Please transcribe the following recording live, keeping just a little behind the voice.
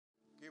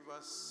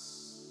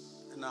us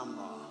a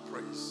number.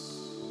 Praise.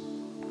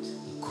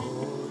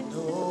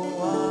 Mkono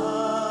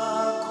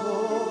wako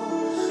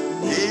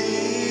ni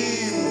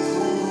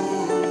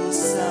mkuu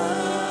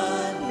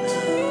sana,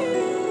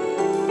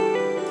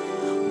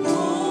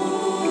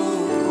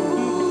 Mungu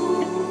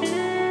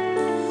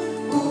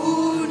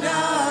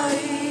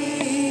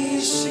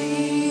unaishi.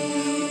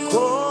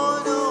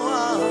 Mkono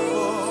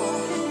wako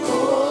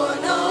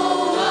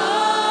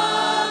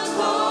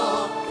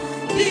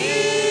ni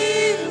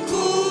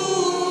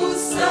mkuu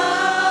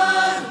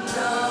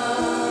sana,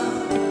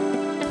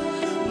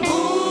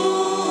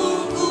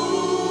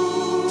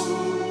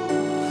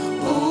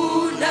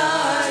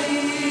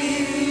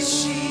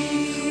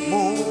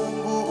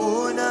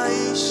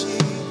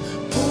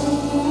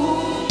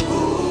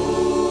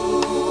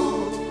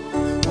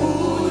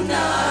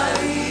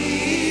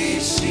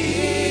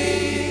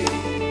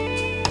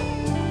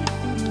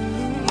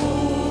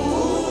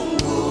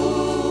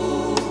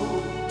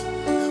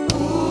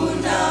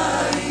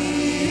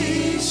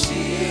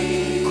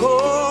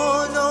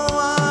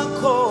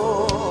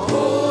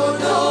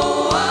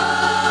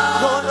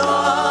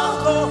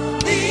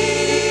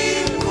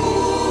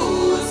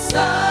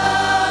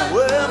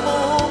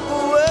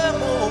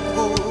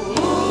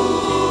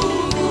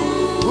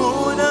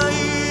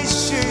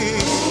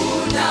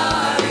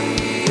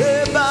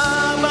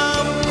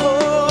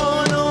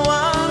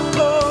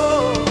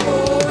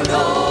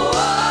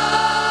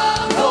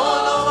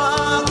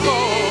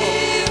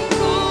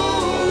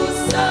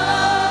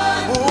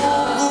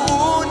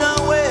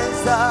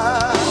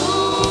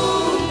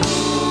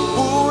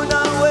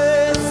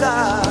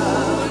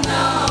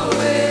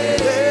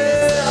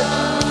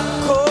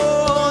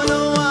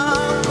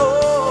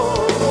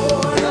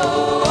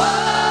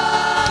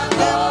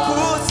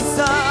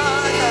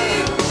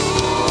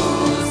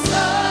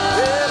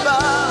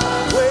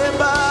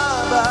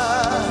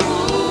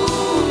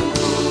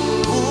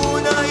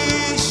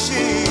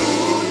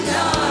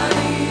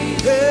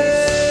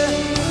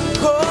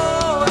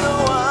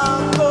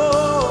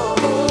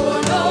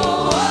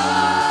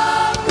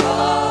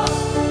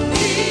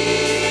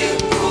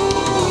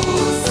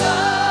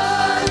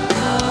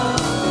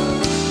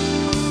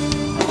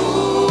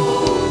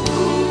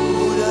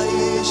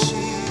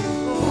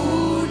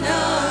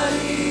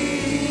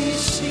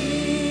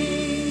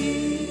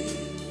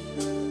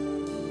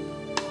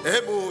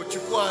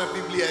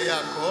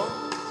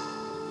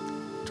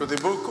 To the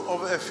book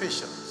of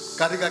Ephesians.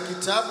 Katika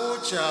kitabu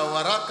cha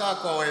waraka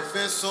kwa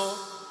Waefeso,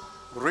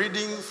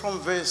 reading from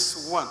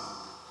verse 1.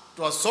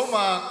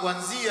 Twasoma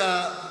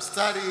kuanzia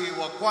mstari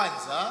wa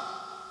kwanza.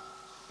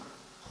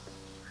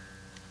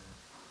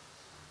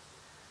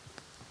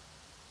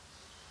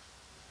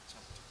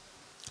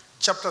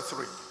 Chapter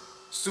 3.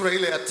 Sura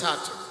ile ya 3.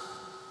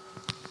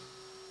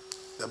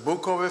 The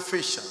book of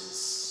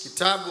Ephesians.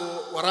 Kitabu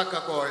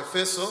waraka kwa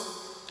Waefeso.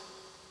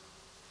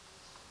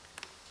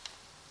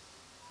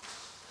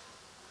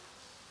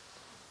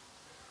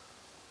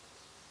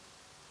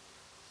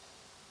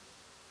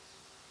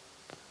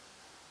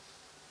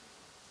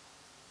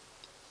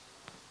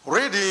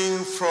 Reading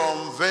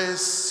from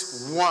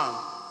verse 1.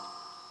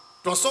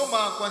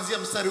 Twasoma kuanzia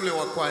mstari ule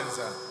wa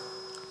kwanza.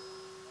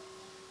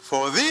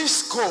 For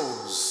this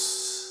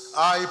cause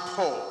I,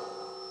 Paul,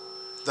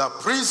 the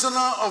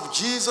prisoner of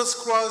Jesus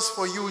Christ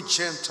for you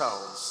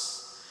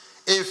Gentiles,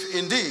 if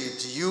indeed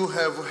you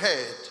have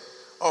heard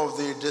of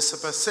the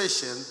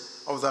dispensation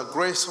of the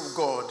grace of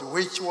God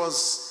which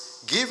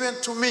was given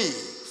to me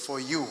for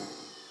you,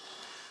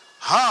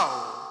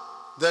 how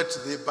that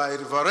by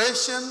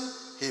revelation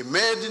he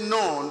made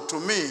known to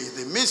me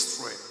the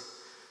mystery,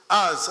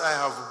 as I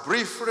have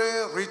briefly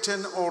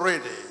written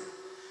already,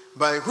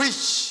 by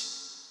which,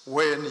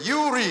 when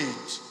you read,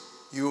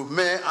 you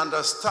may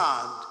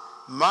understand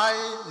my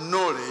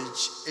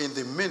knowledge in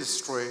the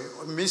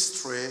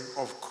mystery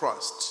of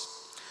Christ,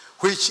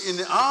 which in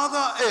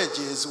other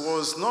ages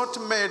was not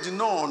made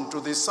known to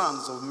the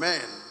sons of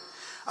men,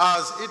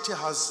 as it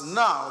has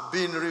now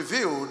been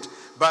revealed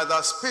by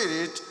the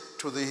Spirit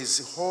to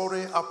his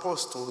holy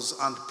apostles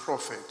and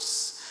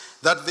prophets,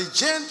 that the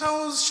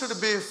Gentiles should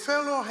be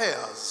fellow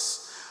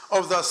heirs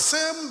of the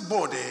same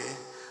body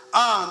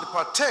and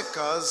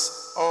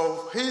partakers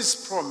of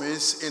his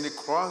promise in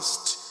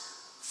Christ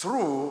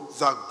through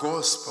the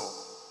gospel,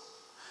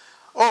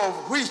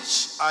 of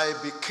which I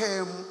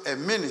became a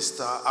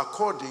minister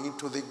according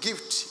to the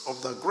gift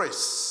of the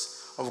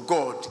grace of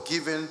God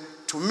given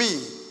to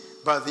me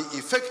by the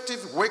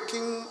effective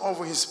working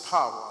of his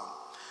power.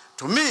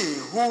 To me,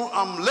 who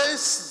am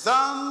less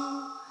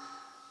than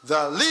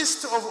the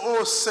least of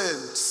all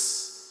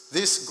saints,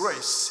 this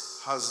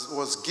grace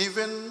was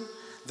given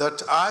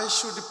that I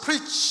should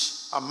preach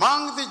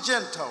among the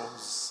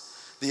Gentiles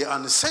the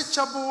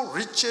unsearchable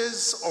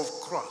riches of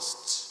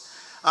Christ,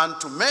 and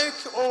to make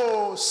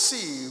all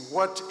see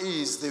what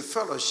is the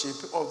fellowship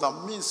of the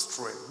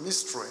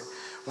mystery,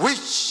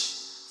 which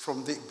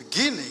from the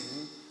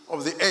beginning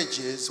of the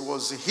ages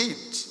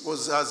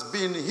has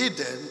been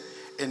hidden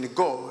in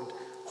God,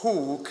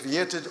 who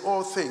created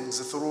all things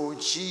through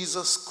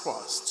Jesus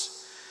Christ.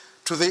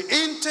 To to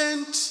the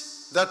intent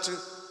that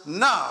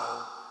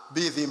now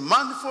be the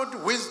manifold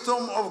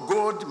wisdom of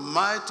God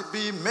might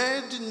be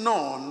made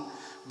known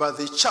by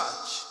the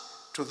church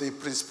to the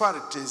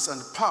principalities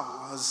and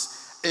powers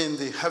in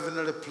the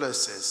heavenly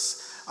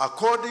places,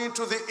 according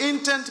to the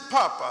intent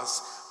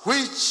purpose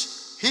which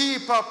he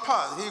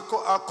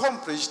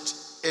accomplished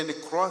in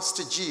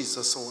Christ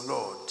Jesus our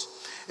Lord,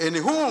 in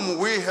whom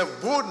we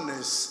have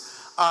boldness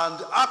and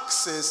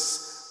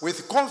access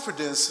with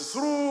confidence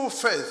through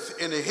faith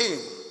in him.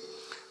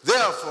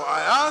 Therefore,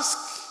 I ask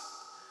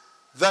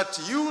that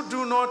you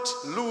do not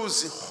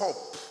lose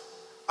hope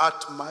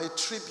at my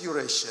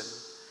tribulation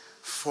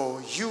for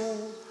you,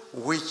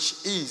 which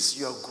is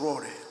your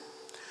glory.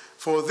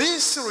 For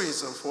this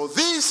reason, for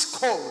this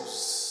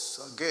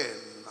cause, again,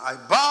 I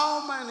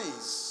bow my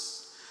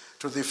knees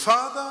to the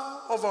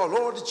Father of our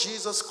Lord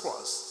Jesus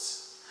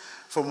Christ,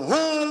 from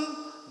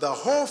whom the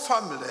whole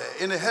family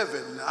in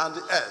heaven and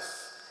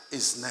earth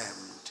is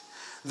named,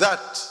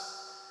 that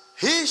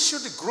he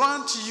should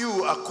grant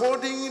you,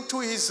 according to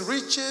his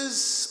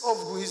riches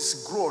of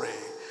his glory,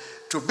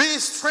 to be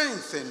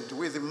strengthened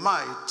with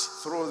might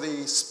through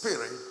the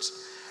Spirit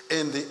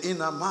in the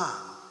inner man,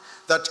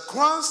 that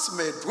Christ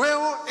may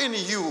dwell in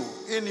you,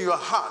 in your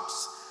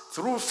hearts,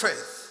 through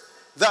faith,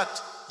 that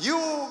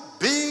you,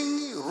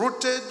 being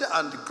rooted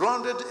and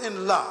grounded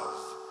in love,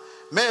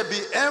 may be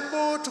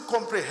able to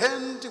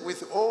comprehend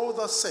with all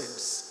the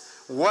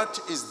saints what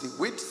is the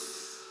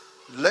width,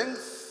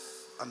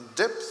 length, and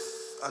depth,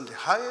 and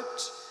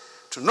height,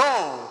 to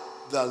know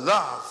the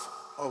love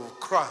of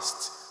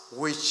Christ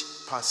which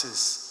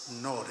passes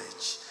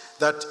knowledge,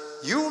 that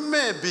you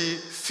may be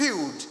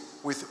filled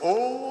with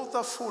all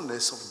the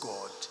fullness of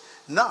God.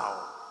 Now,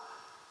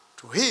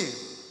 to him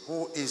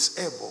who is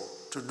able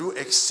to do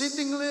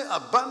exceedingly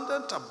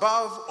abundant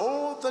above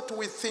all that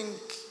we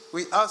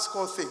ask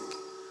or think,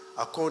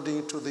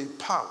 according to the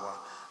power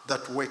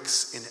that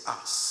works in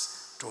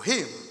us. To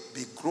him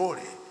be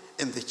glory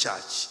in the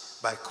church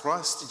by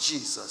Christ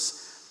Jesus,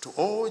 to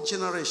all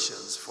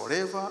generations,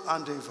 forever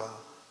and ever.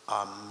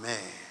 Amen.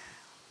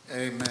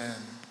 Amen.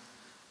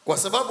 Kwa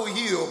sababu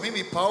hiyo,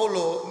 mimi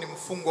Paulo ni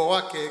mfungwa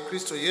wake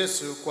Kristo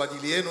Yesu kwa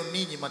ajili yenu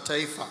ninyi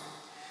mataifa.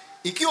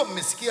 Ikiwa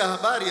mmesikia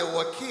habari ya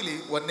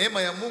uwakili wa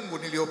neema ya Mungu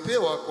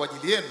niliopewa kwa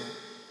ajili yenu,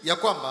 ya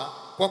kwamba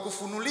kwa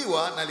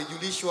kufunuliwa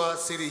nalijulishwa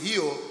siri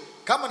hiyo,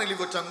 kama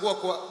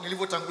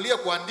nilivyotangulia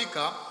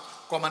kuandika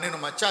kwa maneno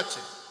machache.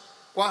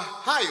 Kwa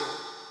hayo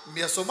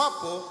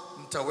myasomapo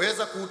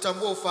mtaweza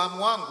kuutambua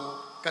ufahamu wangu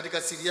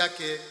katika siri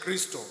yake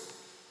Kristo.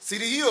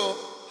 Siri hiyo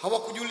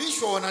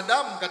hawakujulishwa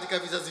wanadamu katika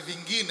vizazi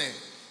vingine,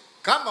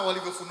 kama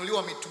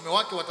walivyofunuliwa mitume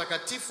wake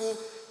watakatifu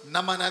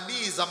na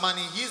manabii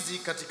zamani hizi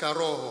katika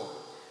roho,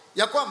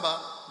 ya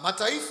kwamba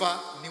mataifa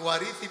ni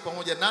warithi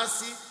pamoja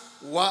nasi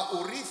wa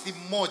urithi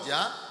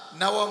mmoja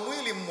na wa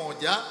mwili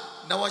mmoja,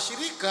 na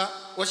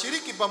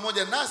washiriki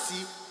pamoja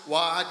nasi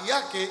wa ahadi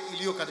yake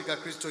iliyo katika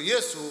Kristo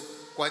Yesu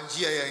kwa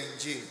njia ya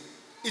Injili.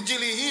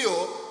 Injili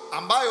hiyo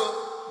ambayo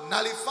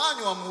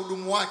nalifanywa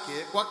mhudumu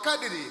wake kwa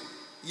kadiri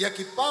ya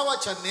kipawa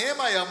cha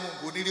neema ya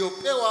Mungu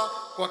niliopewa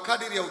kwa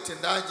kadiri ya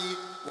utendaji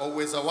wa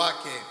uweza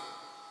wake.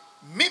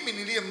 Mimi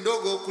niliye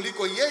mdogo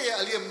kuliko yeye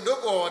aliye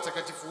mdogo wa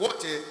watakatifu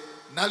wote,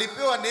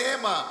 nalipewa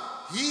neema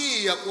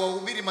hii ya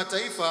kuwahubiri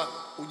mataifa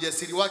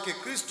ujasiri wake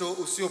Kristo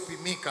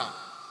usiopimika,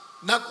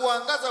 na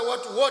kuangaza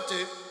watu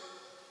wote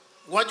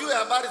wajue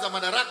habari za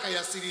madaraka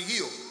ya siri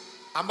hiyo,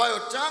 ambayo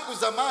tangu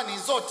zamani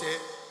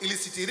zote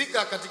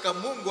ilisitirika katika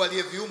Mungu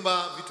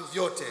aliyeviumba vitu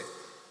vyote,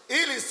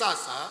 ili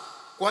sasa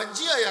kwa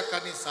njia ya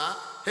kanisa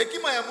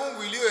hekima ya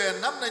Mungu iliyo ya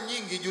namna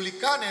nyingi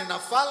julikane na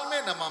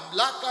falme na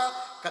mamlaka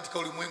katika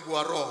ulimwengu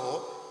wa roho,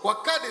 kwa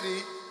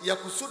kadiri ya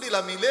kusudi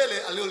la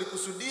milele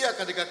alilolikusudia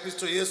katika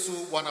Kristo Yesu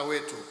Bwana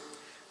wetu.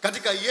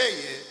 Katika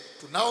yeye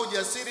tunao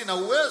ujasiri na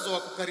uwezo wa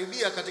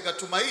kukaribia katika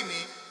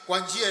tumaini kwa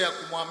njia ya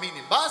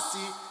kumwamini. Basi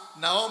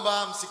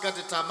naomba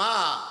msikate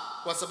tamaa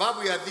kwa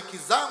sababu ya dhiki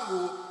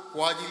zangu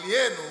kwa ajili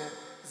yenu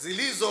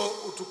zilizo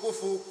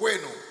utukufu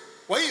kwenu.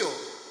 Kwa hiyo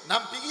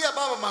nampigia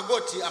Baba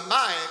magoti,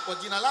 ambaye kwa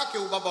jina lake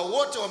ubaba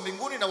wote wa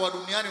mbinguni na wa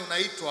duniani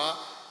unaitwa,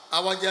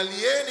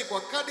 awajalieni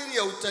kwa kadiri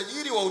ya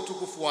utajiri wa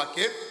utukufu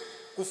wake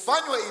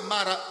kufanywa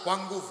imara kwa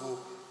nguvu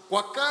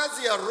kwa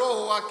kazi ya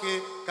Roho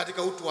wake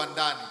katika utu wa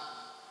ndani.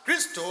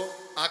 Kristo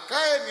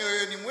akae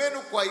mioyoni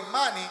mwenu kwa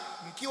imani,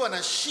 mkiwa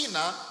na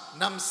shina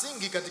na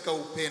msingi katika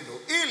upendo,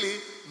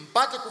 ili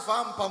mpate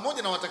kufahamu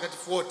pamoja na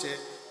watakatifu wote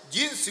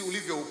jinsi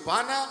ulivyo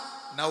upana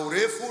na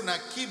urefu na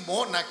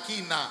kimo na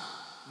kina,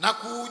 na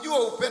kuujua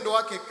upendo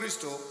wake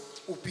Kristo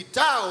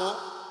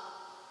upitao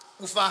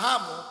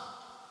ufahamu,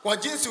 kwa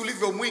jinsi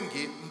ulivyo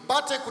mwingi,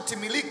 mpate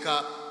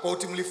kutimilika kwa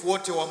utimilifu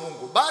wote wa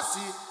Mungu. Basi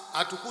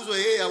atukuzwe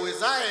yeye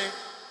awezaye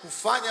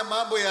kufanya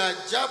mambo ya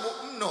ajabu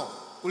mno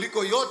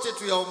kuliko yote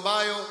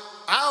tuyaombayo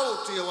au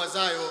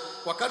tuyawazayo,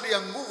 kwa kadri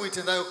ya nguvu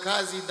itendayo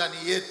kazi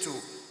ndani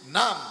yetu.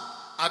 Naam,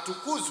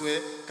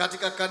 atukuzwe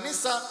katika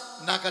kanisa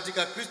na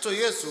katika Kristo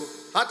Yesu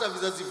hata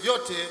vizazi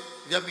vyote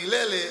vya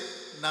milele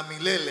na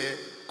milele.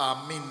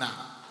 Amina.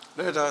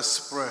 Let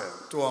us pray.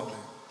 Tuombe.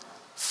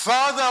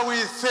 Father,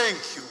 we thank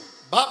you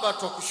Baba,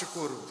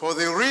 twakushukuru for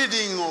the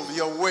reading of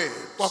your word.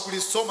 kwa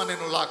kulisoma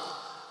neno lako.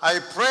 I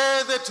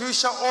pray that we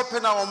shall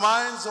open our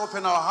minds,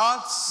 open our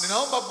hearts,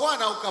 Ninaomba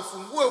Bwana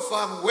ukafungue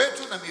ufahamu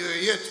wetu na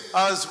mioyo yetu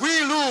as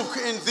we look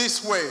in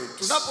this word.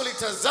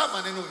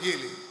 tunapolitazama neno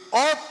hili.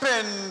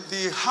 Open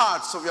the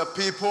hearts of your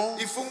people.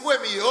 Ifungue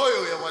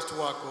mioyo ya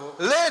watu wako.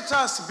 Let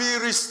us be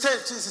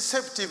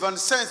receptive and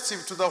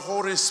sensitive to the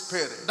Holy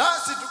Spirit.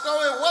 Nasi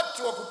tukawe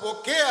watu wa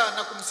kupokea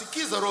na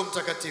kumsikiza Roho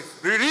Mtakatifu.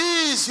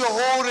 Release your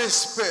Holy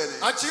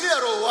Spirit. Achilia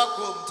Roho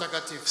wako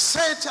Mtakatifu.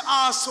 Set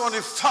us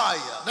on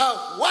fire Na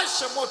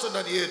washa moto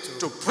ndani yetu.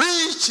 to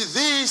preach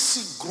this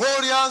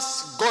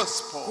glorious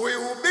gospel.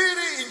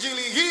 Kuihubiri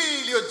injili hii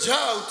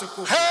iliyojaa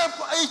utukufu. Help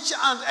each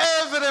and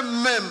every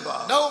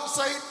member Na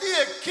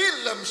umsaidie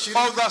kila mshiriki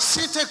of the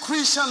City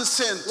Christian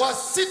Center wa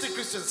City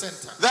Christian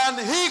Center.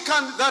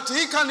 that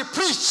he can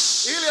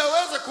preach, Ili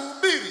aweze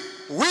kuhubiri,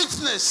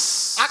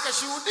 witness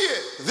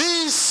akashuhudie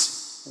this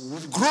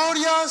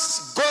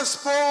glorious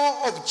gospel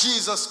of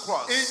Jesus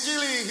Christ.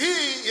 injili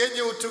hii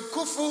yenye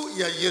utukufu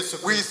ya Yesu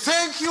We Kristo.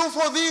 thank you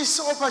for this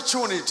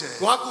opportunity.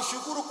 Kwa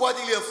kushukuru kwa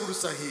ajili ya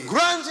fursa hii.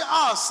 Grant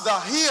us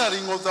the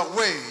hearing of the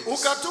word.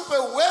 Ukatupe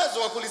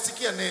uwezo wa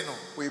kulisikia neno.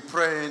 We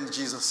pray in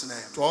Jesus'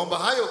 name. Tuomba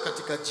hayo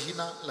katika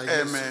jina la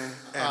Yesu. Amen.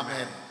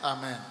 Amen.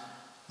 Amen.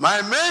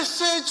 My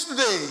message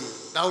today,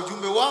 Na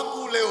ujumbe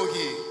wangu leo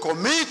hii,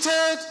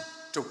 committed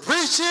to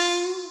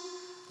preaching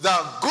the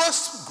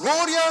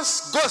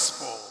glorious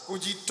gospel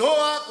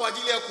kujitoa kwa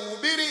ajili ya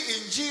kuhubiri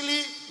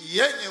injili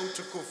yenye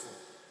utukufu.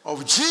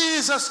 of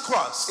Jesus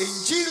Christ,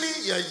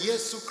 Injili ya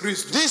Yesu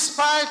Kristo.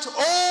 despite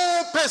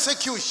all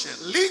persecution.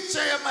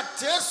 Licha ya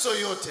mateso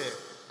yote,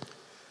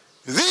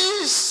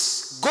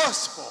 This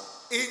gospel,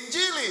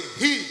 injili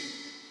hii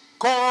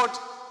called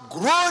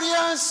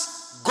glorious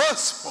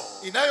gospel.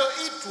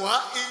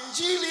 inayoitwa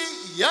injili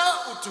ya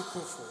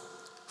utukufu.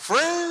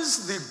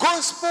 Friends, the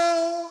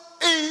gospel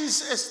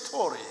is a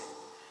story.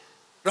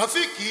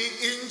 Rafiki,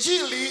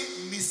 injili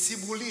ni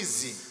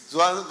simulizi.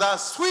 The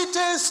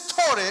sweetest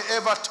story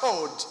ever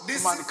told to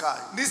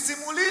mankind. Ni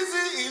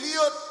simulizi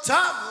iliyo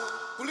tamu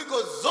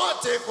kuliko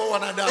zote kwa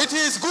wanadamu. It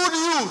is good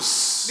news.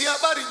 Ni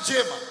habari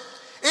njema.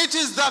 It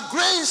is the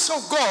grace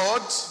of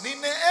God Ni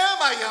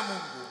neema ya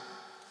Mungu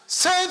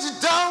sent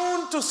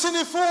down to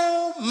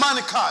sinful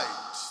mankind.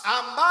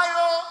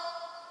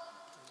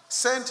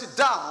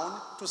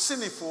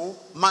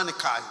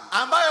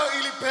 ambayo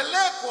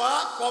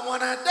ilipelekwa kwa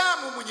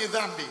mwanadamu mwenye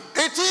dhambi.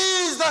 It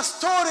is the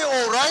story,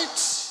 all right.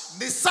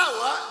 Ni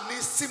sawa,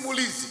 ni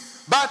simulizi.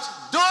 But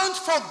don't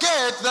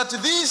forget that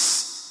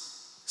this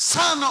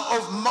son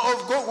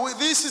of God,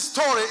 this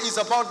story is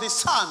about the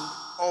Son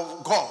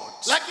of God.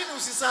 Lakini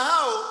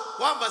usisahau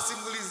kwamba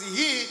simulizi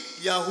hii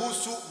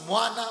yahusu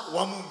mwana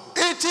wa Mungu.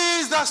 It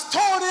is the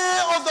story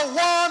of the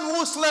one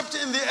who slept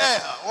in the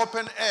air,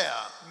 open air.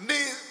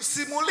 Ni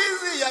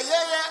simulizi ya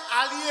yeye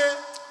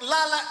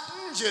aliyelala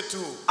nje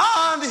tu.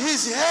 And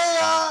his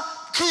hair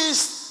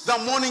kissed the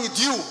morning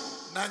dew.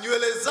 Na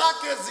nywele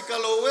zake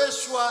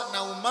zikaloweshwa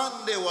na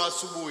umande wa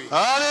asubuhi.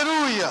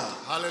 Hallelujah.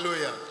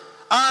 Hallelujah.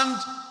 And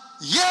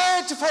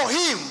yet for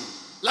him,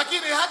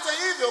 Lakini hata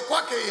hivyo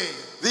kwake yeye,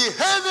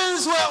 the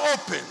heavens were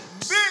open.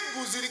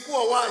 mbingu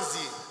zilikuwa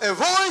wazi. A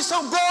voice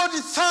of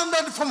God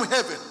thundered from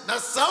heaven.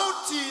 Na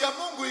sauti ya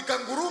Mungu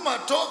ikanguruma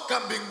toka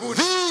mbinguni.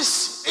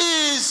 This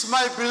is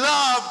my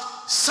beloved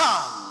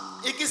son.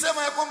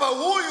 Ikisema ya kwamba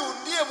huyu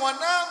ndiye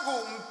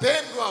mwanangu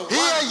mpendwa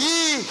Hear wangu.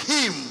 ye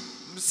him.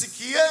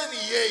 Msikieni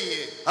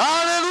yeye.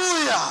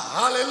 Hallelujah.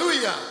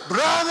 Hallelujah.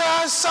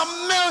 Brothers,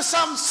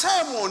 some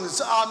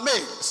sermons are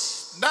made.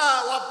 Na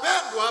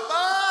wapendwa,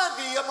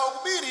 baadhi ya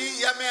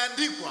mahubiri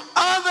yameandikwa.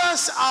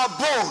 Others are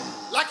born.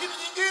 Lakini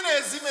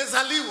nyingine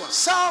zimezaliwa.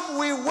 Some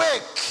we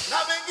work Na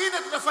wengine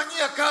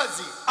tunafanyia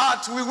kazi.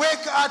 we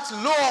work at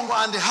long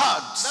and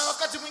hard. Na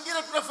wakati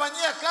mwingine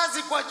tunafanyia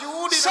kazi kwa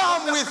juhudi na Some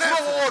muda we mrefu.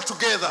 throw all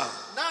together.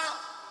 Na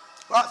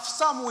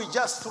Some we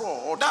just throw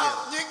all na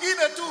together.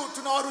 nyingine tu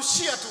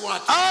tunawarushia tu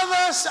watu.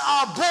 Others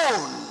are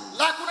born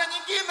Na kuna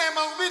nyingine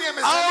mahubiri out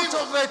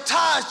yamezaliwa. of the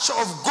touch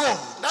of God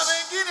Na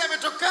mengine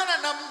yametokana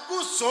na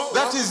mguso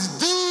that is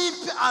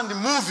deep and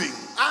moving.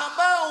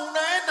 ambao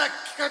unaenda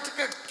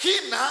katika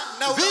kina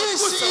na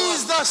This unagusa is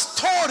watu. the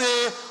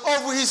story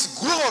of his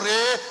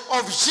glory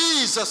of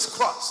Jesus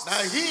Christ. Na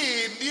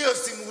hii ndiyo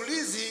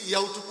simulizi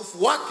ya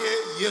utukufu wake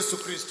Yesu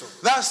Kristo.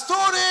 The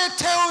story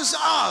tells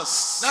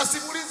us Na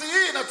simulizi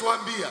hii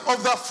inatuambia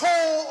of the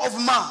fall of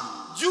man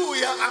juu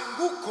ya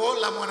anguko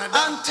la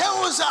mwanadamu. and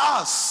tells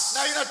us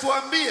Na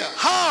inatuambia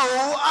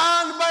how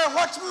and by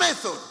what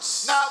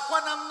methods na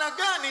kwa namna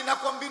gani na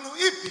kwa mbinu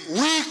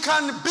ipi we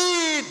can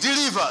be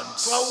delivered.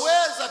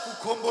 twaweza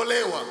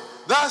kukombolewa.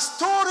 The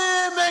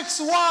story makes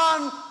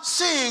one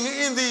sing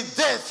in the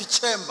death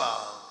chamber.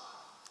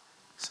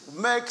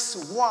 Makes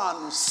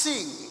one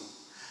sing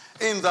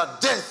in the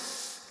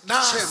death Na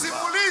chamber.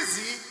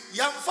 simulizi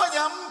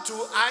yamfanya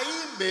mtu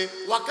aimbe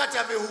wakati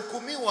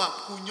amehukumiwa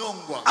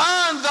kunyongwa.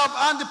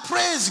 And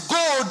praise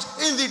God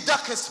in the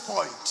darkest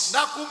point.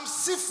 Na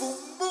kumsifu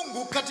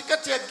Mungu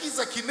katikati ya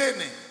giza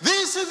kinene.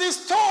 This is the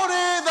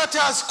story that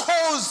has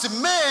caused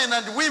men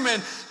and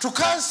women to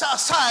cast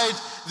aside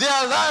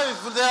their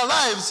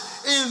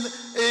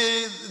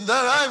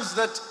lives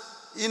that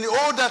in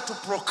order to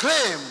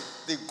proclaim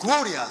the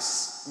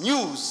glorious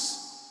news,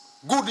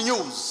 good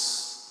news.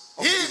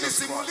 Hii ni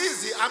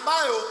simulizi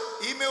ambayo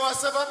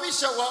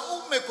imewasababisha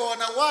waume kwa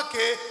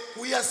wanawake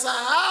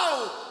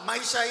kuyasahau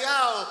maisha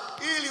yao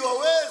ili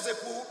waweze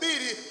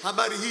kuhubiri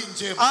habari hii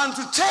njema. And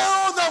to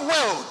tell the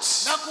world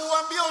Na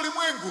kuambia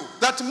ulimwengu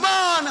that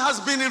man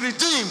has been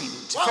redeemed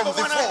from the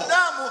fall.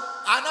 Mwanadamu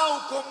ana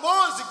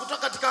ukombozi kutoka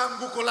katika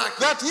anguko lake.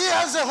 That he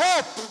has a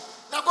hope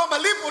Na kwamba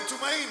lipo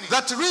tumaini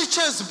that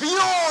reaches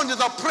beyond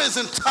the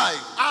present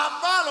time.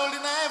 ambalo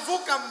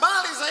linavuka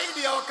mbali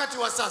zaidi ya wakati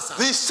wa sasa.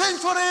 The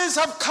centuries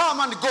have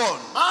come and gone,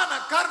 Maana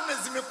karne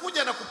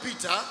zimekuja na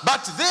kupita,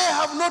 but they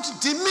have not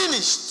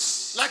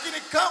diminished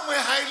lakini kamwe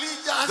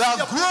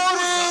the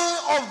glory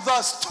of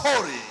the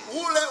story.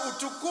 ule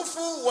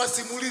utukufu wa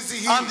simulizi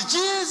hii. And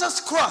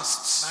Jesus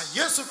Christ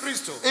Na Yesu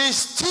Kristo is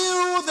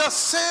still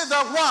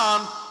the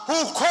one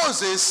who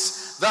causes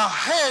the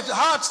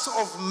hearts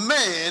of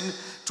men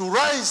to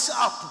rise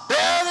up,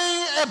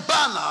 bearing a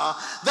banner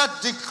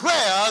that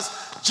declares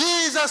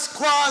Jesus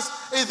Christ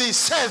is the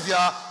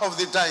Savior of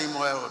the dying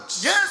world.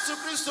 Yesu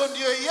Kristo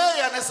ndiyo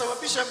yeye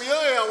anasababisha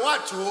mioyo ya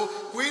watu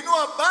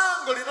kuinua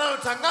bango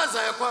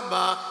linalotangaza ya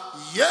kwamba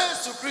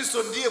Yesu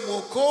Kristo ndiye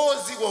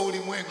mwokozi wa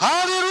ulimwengu.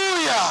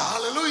 Hallelujah.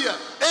 Hallelujah.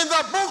 In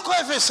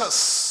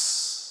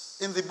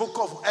the book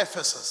of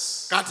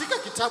Ephesus, Katika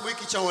kitabu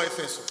hiki cha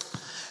Waefeso,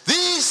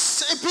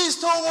 this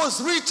epistle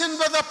was written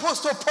by the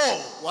Apostle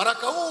Paul.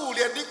 waraka huu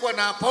uliandikwa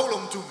na Paulo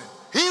mtume.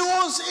 He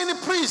was in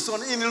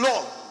prison in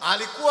Rome.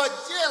 Alikuwa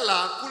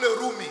jela kule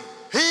Rumi.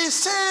 He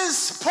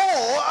says,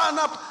 Paul,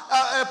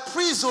 a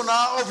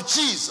prisoner of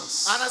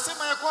Jesus.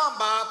 Anasema ya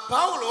kwamba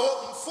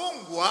Paulo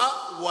mfungwa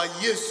wa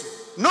Yesu.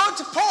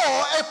 Not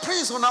Paul, a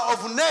prisoner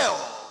of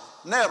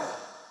Nero.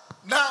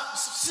 Na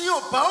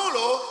sio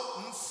Paulo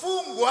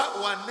mfungwa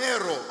wa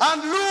Nero.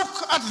 And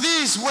look at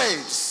these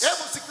words.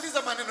 Hebu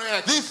sikiliza maneno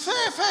yake. The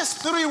first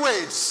three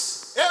words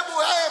Hebu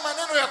haya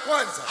maneno ya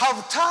kwanza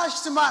have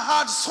touched my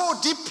heart so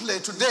deeply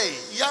today.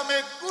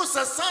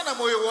 yamegusa sana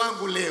moyo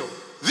wangu leo.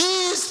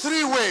 These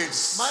three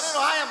words. Maneno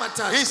haya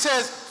matatu. He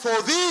says,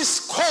 for this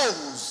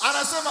cause,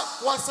 Anasema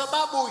kwa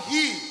sababu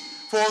hii,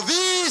 for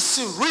this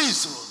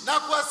reason. na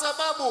kwa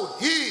sababu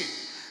hii.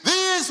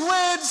 These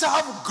words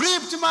have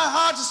gripped my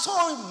heart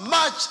so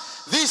much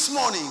this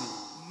morning.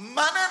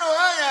 Maneno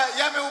haya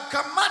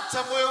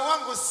yameukamata moyo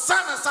wangu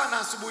sana sana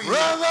asubuhi.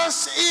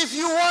 Brothers, if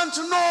you want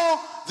to know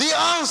the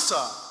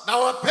answer, Na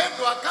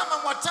wapendwa, kama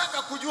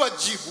mwataka kujua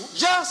jibu,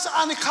 just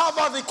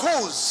uncover the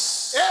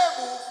cause.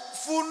 hebu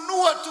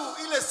funua tu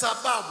ile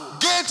sababu.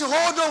 Get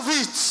hold of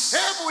it.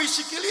 Hebu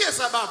ishikilie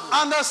sababu.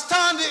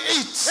 Understand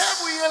it.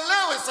 Hebu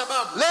ielewe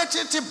sababu. Let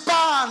it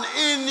burn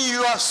in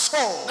your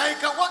soul. Na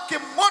ikawake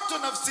moto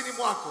nafsini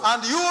mwako.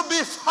 And you will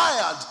be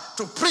fired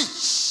to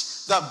preach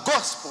the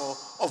gospel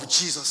of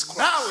Jesus Christ.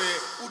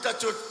 Nawe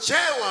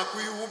utachochewa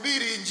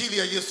kuihubiri injili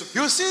ya Yesu Kristo.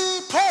 You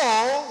see,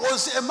 Paul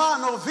was a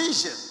man of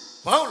vision.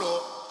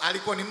 Paulo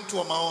alikuwa ni mtu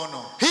wa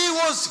maono. He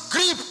was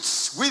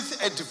gripped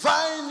with a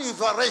divine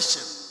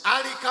revelation.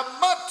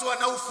 Alikamatwa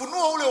na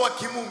ufunuo ule wa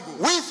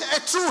kimungu. With a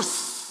truth.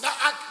 Na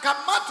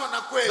akakamatwa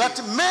na kweli. That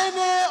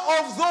many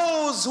of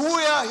those who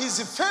were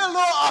his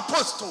fellow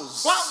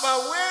apostles kwamba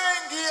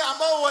wengi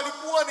ambao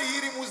walikuwa ni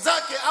hirimu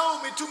zake au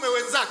mitume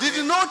wenzake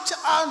did not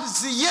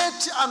as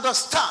yet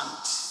understand.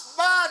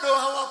 Bado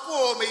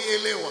hawakuwa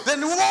wameielewa.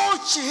 Then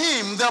watch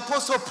him, the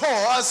Apostle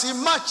Paul, as he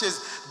marches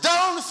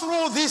down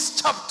through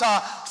this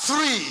chapter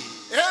 3.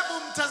 Hebu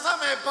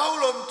mtazame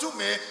Paulo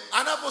mtume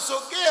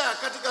anaposogea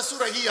katika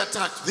sura hii ya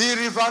 3. The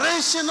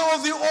revelation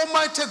of the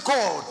Almighty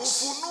God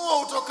Ufunuo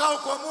utokao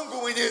kwa Mungu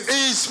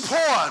Mwenyezi is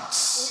poured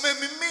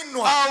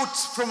umemiminwa out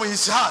from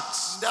his heart.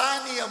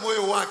 ndani ya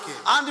moyo wake.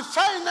 And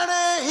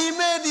finally he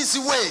made his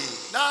way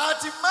Na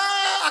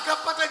hatimaye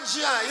akapata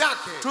njia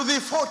yake to the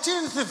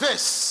 14th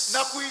verse.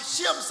 na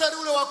kuishia mstari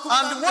ule wa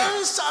And 14.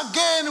 once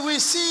again we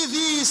see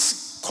this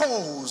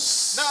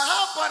cause. Na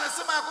hapa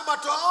anasema ya kwamba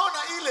tunaona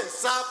ile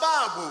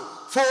sababu.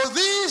 For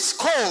this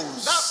Na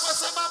cause kwa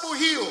sababu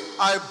hiyo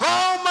I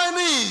bow my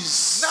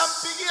knees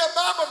nampigia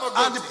Baba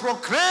and magoti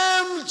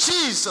proclaim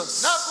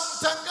Jesus na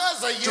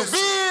kumtangaza to Yesu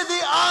be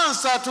the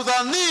answer to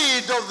the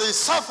need of the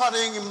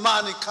suffering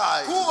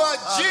mankind. kuwa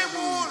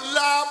jibu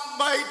la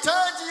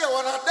mahitaji ya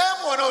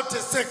wanadamu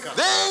wanaoteseka.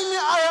 Then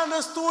I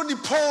understood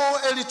Paul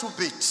a little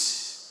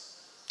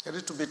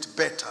bit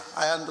better.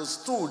 I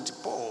understood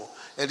Paul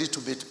a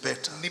little bit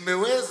better.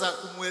 Nimeweza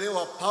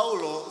kumwelewa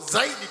Paulo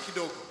zaidi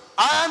kidogo.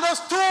 I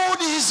understood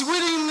his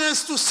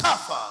willingness to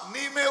suffer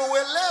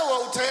Nimeuelewa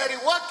utayari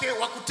wake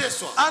wa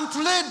kuteswa and to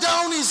lay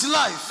down his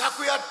life na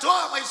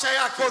kuyatoa maisha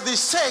yake for the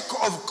sake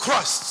of ni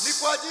Christ.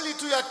 kwa ajili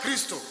tu ya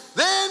Kristo.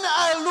 Then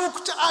I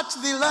looked at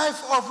the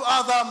life of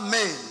other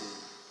men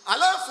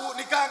Alafu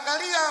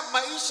nikaangalia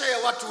maisha ya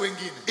watu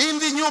wengine in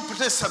the New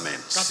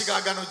Testament katika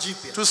Agano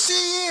Jipya, to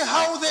see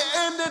how they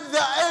ended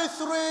their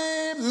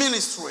earthly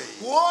ministry.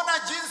 kuona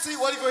jinsi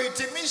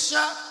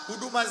walivyohitimisha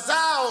huduma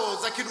zao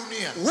za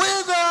kidunia.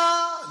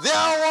 Whether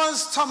there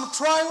was some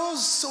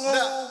trials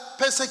or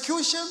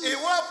persecution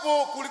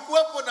Iwapo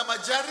kulikuwepo na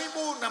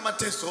majaribu na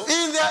mateso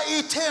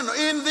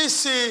in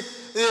this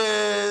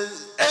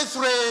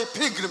earthly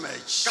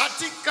pilgrimage,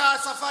 katika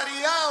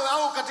safari yao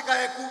au katika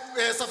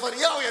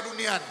safari yao ya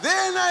duniani.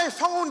 then I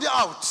found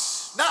out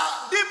Na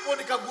ndipo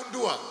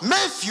nikagundua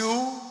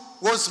Matthew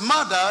was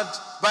murdered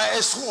by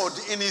a sword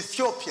in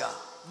Ethiopia.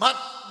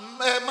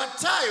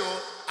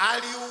 Matayo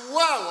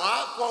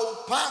aliuawa kwa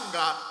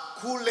upanga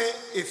kule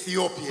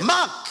Ethiopia.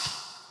 Mark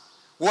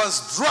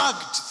was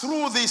dragged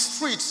through the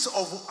streets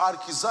of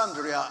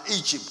Alexandria,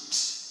 Egypt,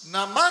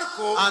 Na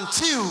Marko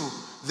until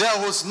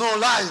there was no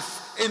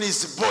life in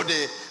his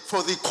body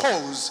for the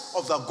cause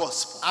of the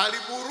gospel.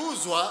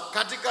 aliburuzwa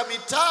katika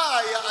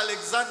mitaa ya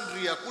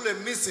Alexandria kule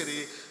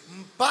Misri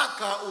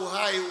mpaka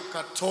uhai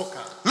ukatoka.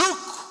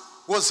 Luke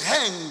was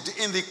hanged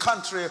in the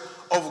country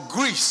of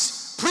Greece,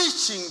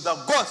 preaching the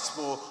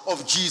gospel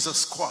of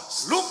Jesus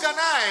Christ. Luka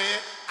naye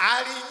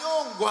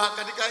alinyongwa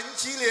katika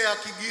nchi ile ya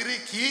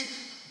Kigiriki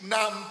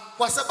na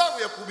kwa sababu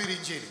ya kuhubiri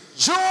Injili.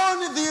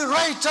 John, the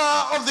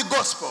writer of the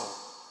gospel,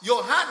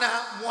 Yohana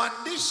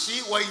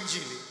mwandishi wa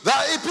Injili,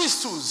 the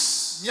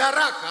epistles,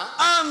 nyaraka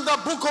and the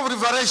book of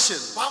Revelation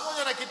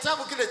pamoja na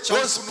kitabu kile cha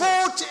was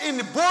Ufunuo, put in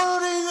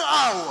boiling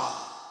hour,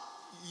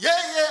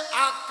 yeye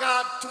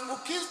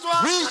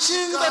akatumbukizwa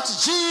preaching that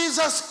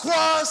Jesus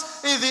Christ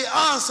is the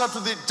answer to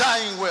the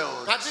dying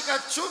world. katika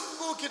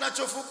chungu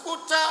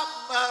kinachofukuta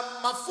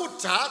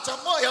mafuta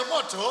ya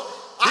moto,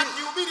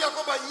 akihubiri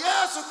kwamba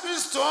Yesu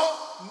Kristo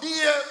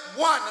ndiye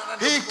Bwana na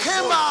ndiye He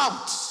came Mwokozi.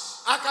 out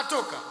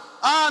Akatoka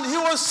and he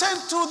was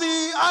sent to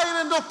the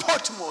island of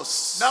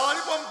Patmos. na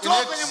walipomtoa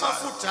In kwenye exile.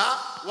 mafuta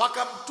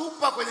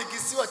wakamtupa kwenye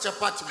kisiwa cha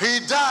Patmos, He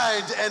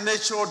died a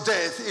natural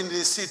death in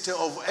the city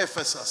of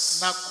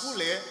Ephesus. na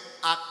kule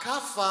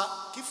akafa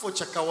kifo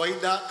cha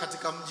kawaida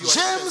katika mji wa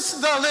James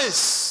Efeso. the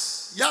Less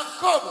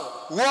Yakobo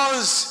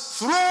was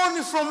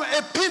thrown from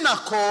a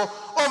pinnacle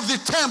of the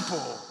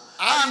temple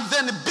and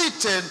then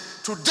beaten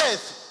to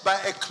death by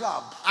a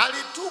club.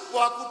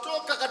 alitupwa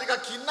kutoka katika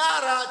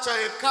kinara cha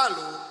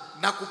hekalu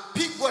na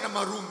kupigwa na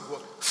marungu.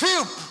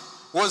 Philip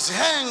was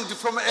hanged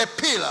from a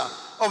pillar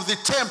of the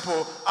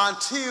temple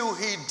until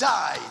he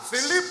died.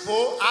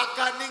 Filipo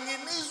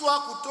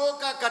akaning'inizwa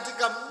kutoka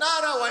katika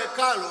mnara wa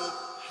hekalu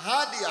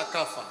hadi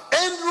akafa.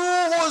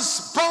 Andrew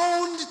was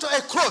bound to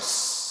a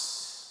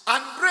cross,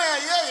 Andrea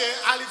yeye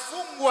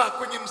alifungwa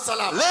kwenye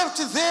msalaba,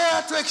 left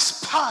there to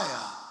expire.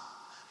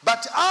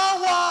 But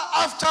hour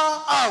after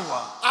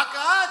hour,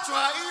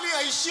 akaachwa ili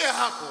aishie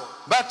hapo.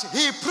 but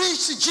he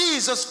preached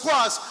Jesus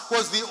Christ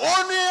was the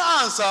only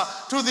answer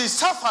to the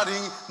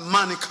suffering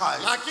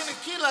mankind. Lakini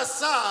kila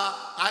saa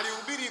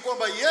alihubiri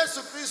kwamba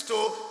Yesu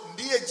Kristo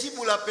ndiye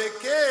jibu la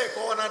pekee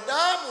kwa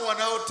wanadamu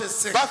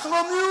wanaoteseka.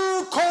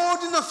 Bartholomew,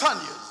 called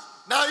Nathaniel,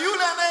 Na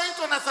yule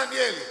anayeitwa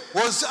Nathanieli,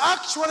 was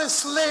actually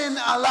slain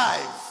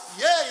alive.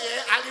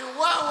 yeye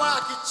aliuawa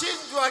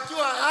akichinjwa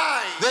akiwa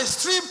hai. They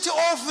stripped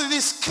off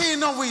the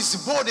skin of his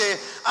body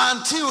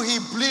until he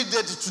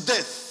bleeded to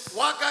death.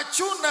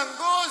 Wakachuna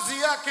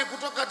ngozi yake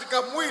kutoka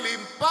katika mwili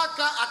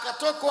mpaka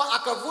akatokwa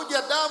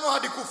akavuja damu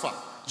hadi kufa.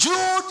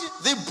 Jude,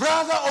 the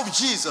brother of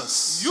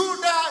Jesus,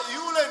 Yuda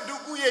yule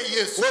nduguye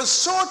Yesu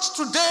was shot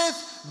to death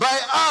by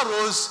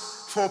arrows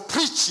for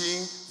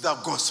preaching the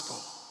gospel.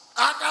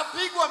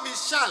 akapigwa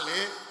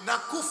mishale na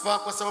kufa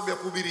kwa sababu ya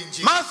kuhubiri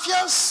Injili.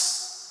 Matthias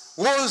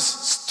was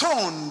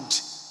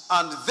stoned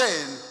and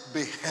then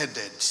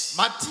beheaded.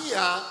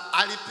 Matia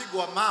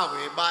alipigwa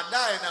mawe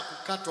baadaye na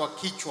kukatwa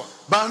kichwa.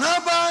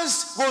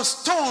 Barnabas was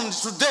stoned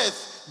to death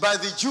by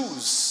the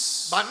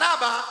Jews.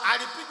 Barnaba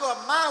alipigwa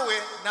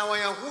mawe na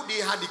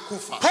Wayahudi hadi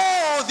kufa.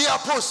 Paul the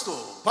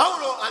apostle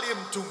Paulo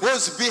aliyemtuma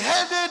was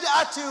beheaded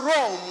at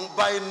Rome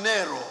by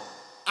Nero.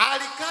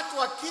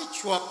 alikatwa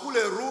kichwa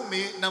kule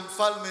Rumi na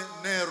mfalme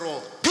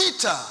Nero.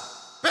 Peter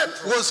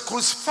Petro was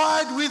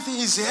crucified with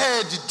his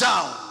head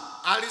down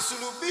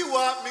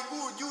alisulubiwa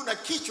miguu juu na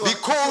kichwa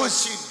kikiwa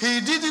because chini,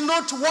 he did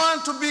not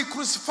want to be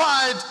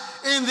crucified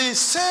in the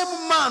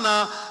same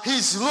manner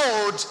his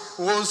Lord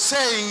was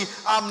saying,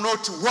 I'm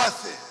not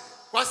worthy.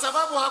 kwa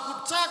sababu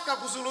hakutaka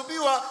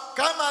kusulubiwa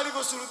kama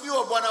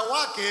alivyosulubiwa Bwana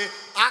wake.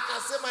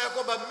 Akasema ya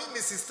kwamba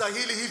mimi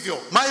sistahili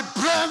hivyo. My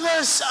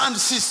brothers and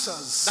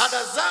sisters,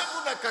 Dada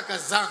zangu na kaka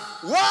zangu,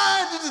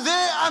 why did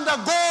they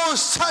undergo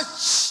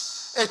such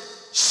a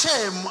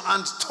shame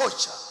and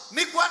torture?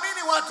 ni kwa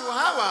nini watu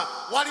hawa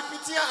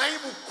walipitia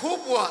aibu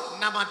kubwa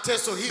na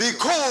mateso hivi?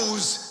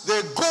 Because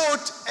they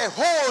got a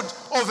hold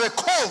of a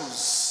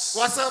cause.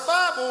 Kwa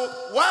sababu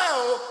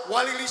wao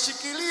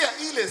walilishikilia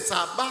ile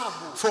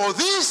sababu. For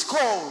this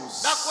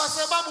cause. Na kwa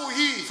sababu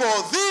hii.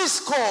 For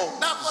this cause.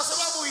 Na kwa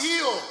sababu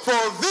hiyo.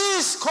 For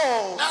this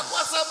cause. Na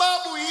kwa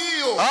sababu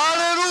hiyo.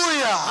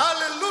 Hallelujah.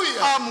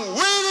 Hallelujah. I'm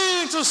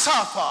willing to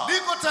suffer.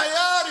 Niko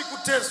tayari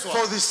kuteswa.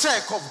 For the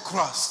sake of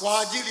Christ. Kwa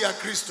ajili ya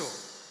Kristo.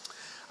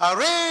 I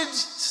read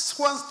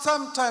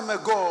some time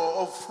ago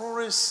of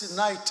Florence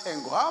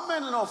Nightingale. How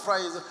many know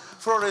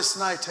Florence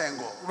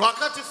Nightingale?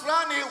 Wakati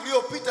fulani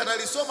uliopita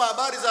nalisoma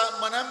habari za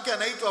mwanamke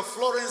anaitwa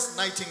Florence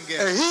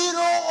Nightingale. A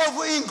hero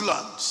of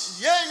England.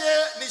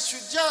 Yeye ni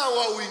shujaa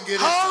wa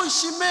Uingereza. How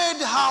she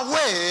made her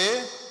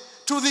way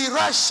to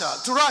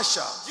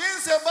Russia.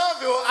 Jinsi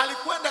ambavyo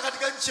alikwenda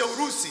katika nchi ya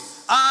Urusi.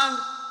 And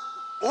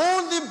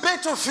on the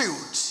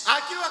battlefield,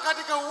 akiwa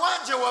katika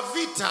uwanja wa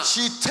vita,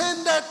 she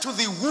tended to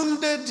the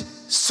wounded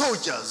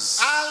soldiers.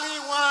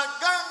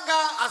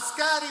 Aliwaganga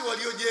askari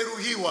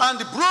waliojeruhiwa.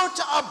 And brought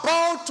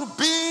about to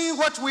be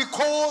what we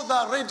call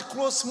the Red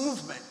Cross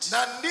movement.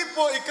 Na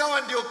ndipo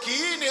ikawa ndio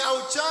kiini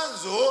au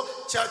chanzo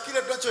cha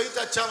kile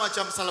tunachoita chama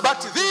cha msalaba.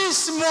 But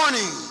this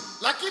morning,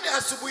 lakini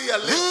asubuhi ya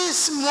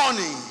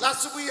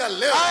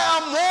leo, I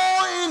am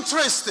more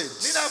interested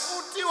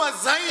ninavutiwa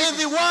zaidi in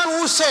the one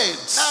who said,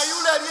 na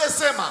yule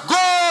aliyesema,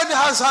 God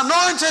has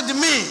anointed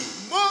me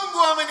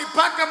Mungu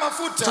amenipaka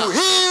mafuta to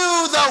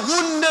heal the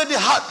wounded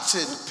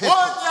hearted people.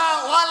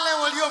 wale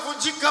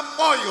waliovunjika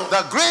moyo.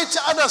 The great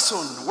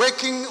Anderson,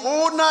 working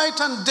all night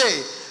and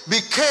day,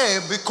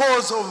 became,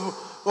 because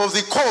of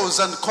the cause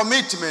and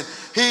commitment,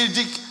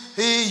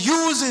 he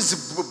used his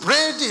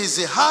brain, his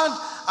hand,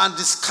 and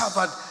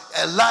discovered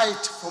a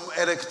light from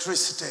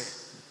electricity.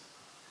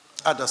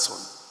 Anderson,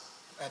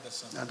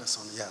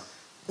 yeah.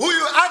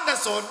 Huyu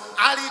Anderson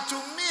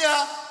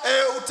alitumia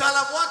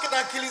utaalamu wake na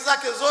akili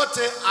zake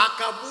zote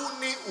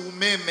akabuni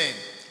umeme.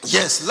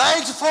 Yes,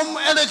 light from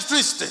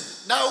electricity.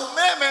 Na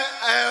umeme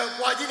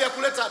kwa ajili ya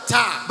kuleta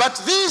taa. But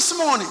this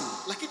morning,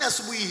 lakini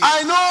asubuhi hii,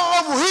 I know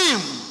of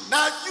him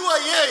najua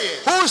yeye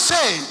who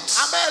said,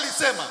 ambaye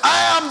alisema,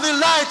 I am the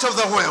light of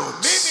the world.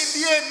 Mimi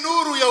ndiye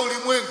nuru ya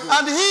ulimwengu.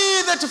 And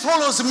he that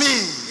follows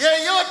me,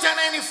 yeyote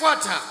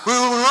anayenifuata,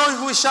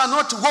 we shall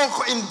not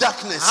walk in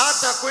darkness,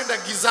 hata kwenda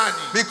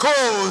gizani,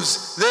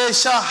 because they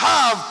shall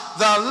have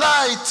the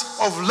light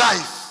of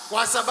life.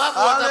 Kwa sababu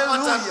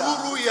watapata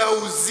nuru ya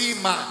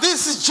uzima.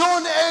 This is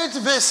John 8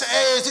 verse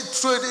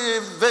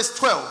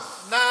 12.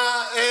 Na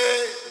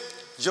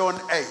John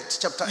 8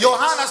 chapter 8.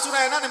 Yohana sura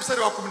ya 8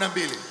 mstari wa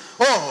 12.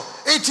 Oh,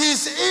 it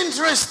is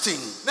interesting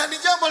na ni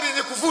jambo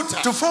lenye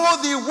kuvuta to follow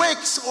the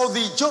works of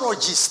the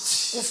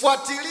geologists,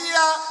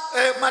 kufuatilia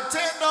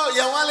matendo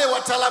ya wale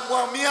wataalamu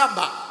wa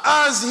miamba,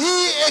 as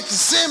he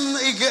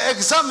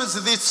examines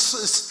the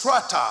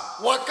strata,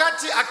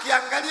 wakati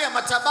akiangalia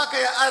matabaka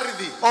ya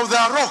ardhi, of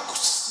the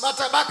rocks,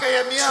 matabaka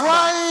ya miamba,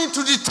 trying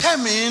to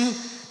determine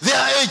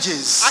their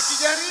ages,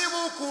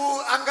 akijaribu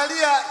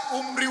kuangalia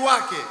umri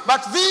wake.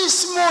 But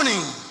this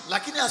morning,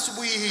 lakini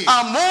asubuhi hii,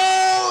 I'm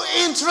more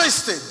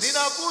interested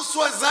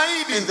ninaguswa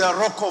zaidi in the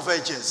rock of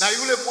ages, na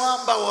yule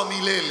mwamba wa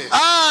milele.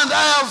 And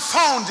I have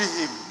found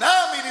him.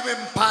 Nami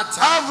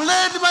nimempata. I've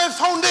laid my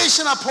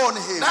foundation upon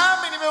him.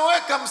 Nami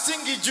nimeweka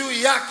msingi juu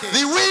yake.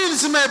 The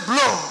winds may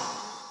blow,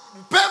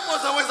 pepo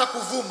zaweza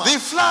kuvuma, the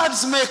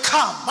floods may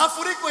come,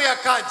 mafuriko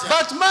yakaja,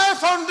 but my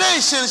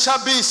foundation shall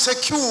be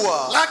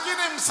secure.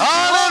 Lakini msingi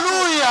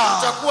Hallelujah.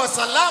 utakuwa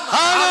salama.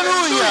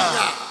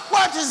 Hallelujah.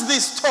 What is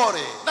this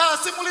story? Na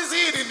simulizi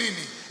hii ni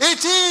nini?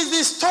 It is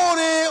the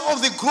story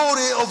of the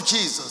glory of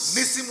Jesus.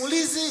 Ni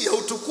simulizi ya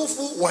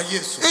utukufu wa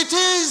Yesu. It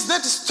is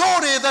that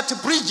story that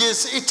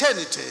bridges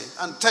eternity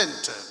and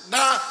eternity.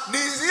 Na ni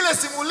ile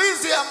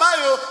simulizi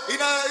ambayo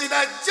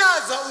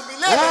inajaza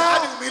umilele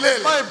hadi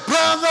umilele. My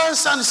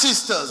brothers and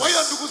sisters, Kwa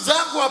hiyo ndugu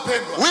zangu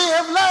wapendwa, we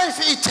have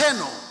life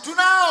eternal.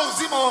 Tunao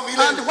uzima wa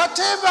milele. And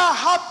whatever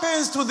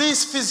happens to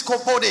this physical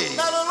body,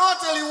 na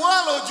lolote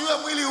liwalo juu ya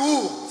mwili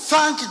huu,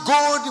 thank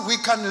God we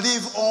can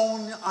live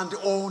on and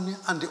on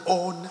and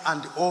on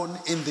and on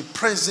in the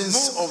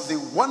presence of the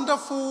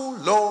wonderful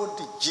Lord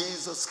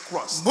Jesus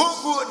Christ.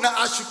 Mungu na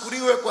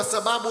ashukuriwe kwa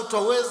sababu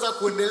twaweza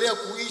kuendelea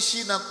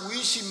kuishi na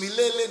kuishi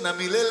milele na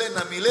milele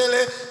na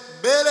milele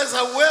mbele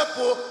za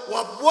uwepo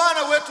wa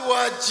Bwana wetu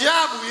wa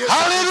ajabu Yesu.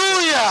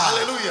 Hallelujah.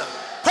 Hallelujah.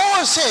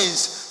 Paul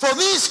says, for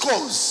this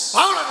cause.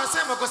 Paulo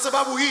anasema kwa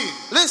sababu hii.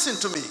 Listen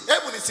to me.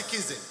 Hebu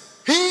nisikize.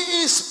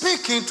 He is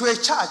speaking to a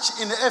church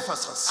in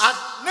Ephesus.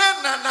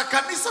 Anena na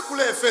kanisa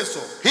kule Efeso.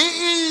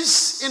 He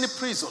is in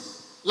prison.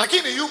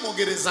 Lakini yumo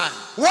gerezani.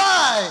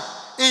 Why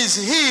is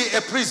he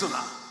a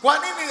prisoner? Kwa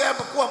nini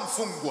amekuwa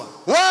mfungwa?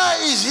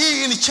 Why is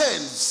he in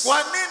chains? Kwa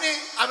nini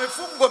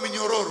amefungwa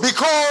minyororo?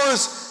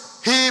 Because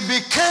he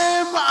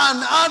became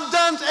an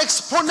ardent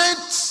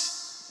exponent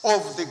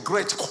of the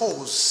great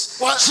cause.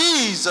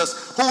 Jesus,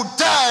 who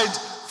died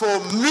for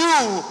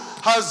you,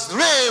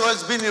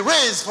 has been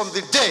raised from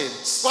the dead.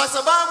 Kwa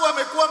sababu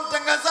amekuwa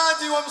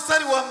mtangazaji wa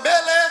mstari wa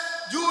mbele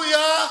juu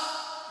ya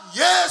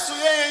Yesu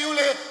yeye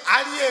yule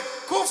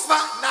aliyekufa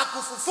na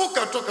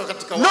kufufuka kutoka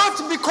katika wafu.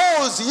 Not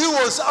because he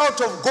was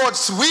out of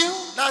God's will,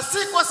 Na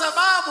si kwa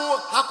sababu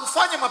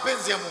hakufanya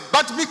mapenzi ya Mungu,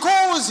 but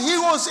because he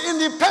was in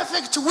the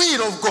perfect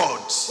will of God.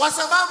 kwa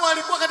sababu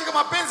alikuwa katika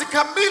mapenzi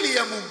kamili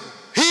ya Mungu.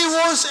 He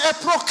was a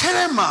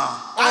proclaimer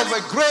of a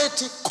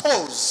great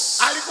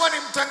cause. Alikuwa ni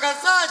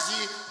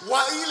mtangazaji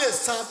wa ile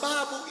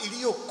sababu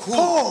iliyo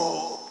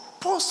kuu.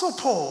 Apostle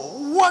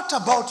Paul, what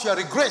about your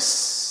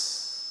regress?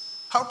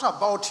 How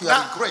about your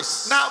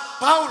regress? Na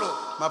Paulo,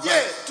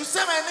 Mabaya.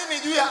 tuseme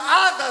nini juu ya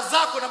adha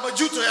zako na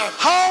majuto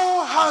yako?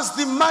 How has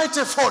the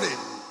mighty fallen?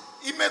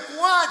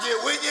 Imekuwaje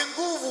wenye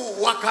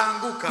nguvu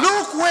wakaanguka?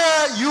 Look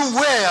where you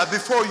were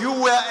before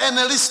you were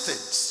enlisted.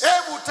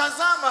 Hebu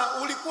tazama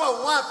ulikuwa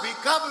wapi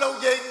kabla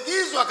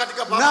hujaingizwa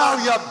katika Now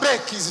pambano. your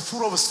back is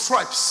full of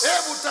stripes.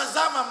 Hebu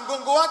tazama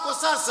mgongo wako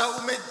sasa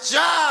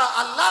umejaa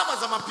alama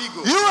za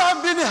mapigo. You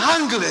have been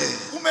hungry.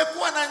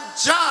 Umekuwa na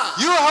njaa.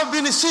 You have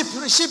been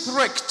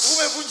shipwrecked.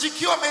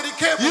 Umevunjikiwa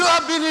merikebu. You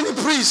have been in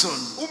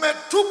prison.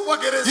 Umetupwa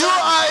gerezani. You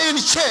are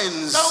in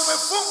chains. Na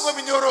umefungwa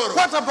minyororo.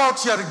 What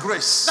about your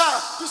regress? Na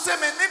tuseme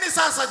nini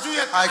sasa juu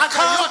ya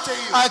adha yote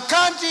hiyo? I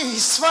can't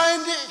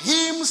find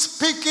him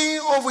speaking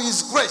of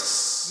his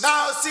grace.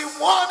 Na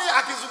simuoni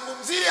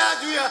akizungumzia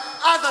juu ya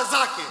adha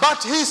zake.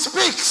 But he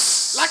speaks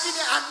Lakini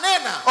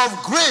anena of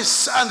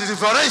grace and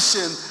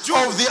revelation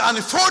of the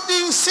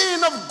unfolding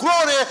scene of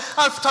glory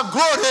after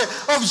glory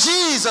of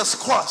Jesus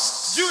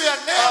Christ. juu ya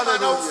neema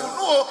na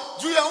ufunuo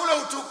juu ya ule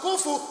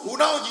utukufu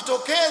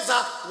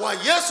unaojitokeza wa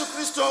Yesu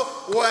Kristo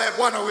wa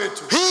Bwana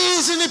wetu. He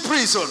is in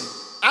prison,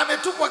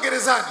 Ametupwa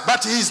gerezani,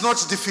 but he is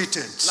not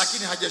defeated.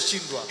 lakini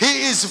hajashindwa.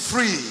 He is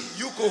free.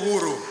 Yuko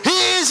huru.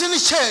 He is in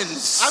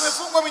chains,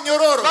 Amefungwa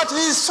minyororo, but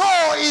his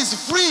soul is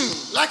free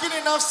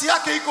lakini nafsi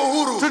yake iko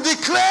huru. to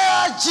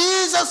declare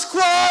Jesus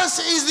Christ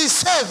is the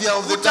Savior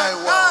of the entire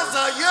world.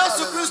 Kutangaza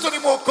Yesu Kristo ni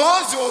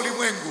mwokozi wa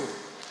ulimwengu.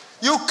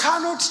 You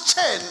cannot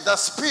chain the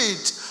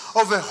spirit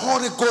of a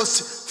Holy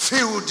Ghost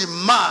filled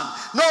man.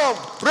 No,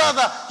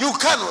 brother, you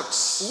cannot.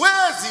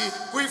 Huwezi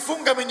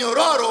kuifunga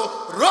minyororo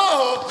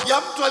roho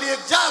ya mtu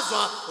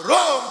aliyejazwa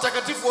Roho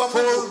Mtakatifu wa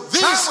Mungu.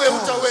 Kamwe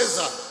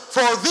hutaweza.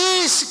 For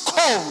this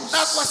cause,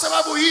 Na kwa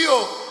sababu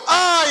hiyo,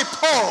 I,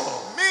 Paul,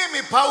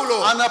 mimi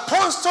Paulo, an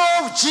apostle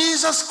of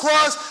Jesus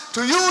Christ,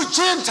 to you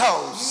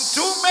Gentiles.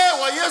 mtume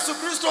wa Yesu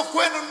Kristo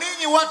kwenu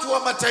ninyi watu wa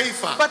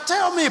mataifa. But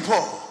tell me,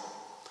 Paul,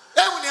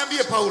 Hebu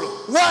niambie Paulo,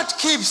 what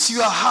keeps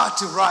your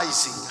heart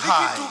rising ni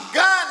high? kitu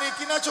gani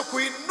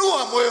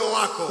kinachokuinua moyo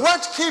wako?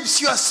 What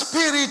keeps your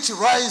spirit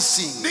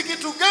rising Ni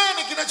kitu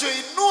gani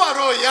kinachoinua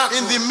roho yako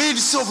in the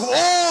midst of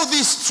all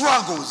these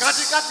struggles?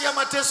 katikati ya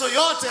mateso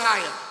yote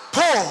haya?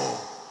 Paul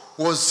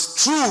was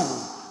true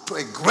to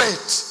a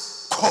great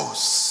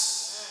cause.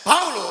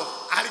 Paulo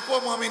alikuwa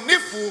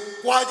mwaminifu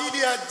kwa ajili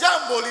ya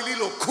jambo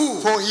lililo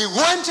kuu. For he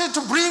wanted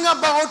to bring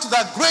about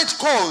the great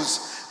cause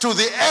to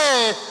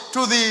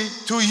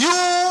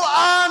you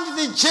and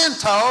the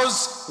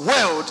Gentiles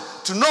world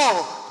to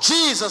know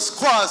Jesus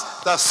Christ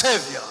the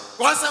Savior.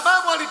 Kwa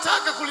sababu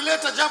alitaka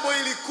kulileta jambo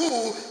hili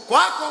kuu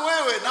kwako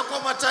wewe na kwa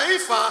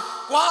mataifa,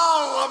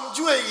 kwao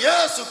wamjue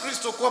Yesu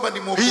Kristo kwamba ni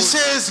He mwokozi.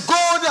 says,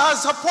 God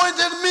has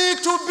appointed me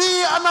to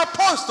be an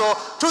apostle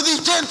to the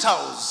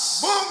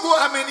Gentiles, Mungu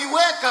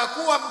ameniweka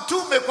kuwa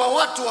mtume kwa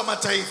watu wa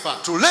mataifa,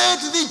 to let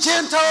the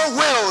Gentile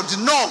world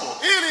know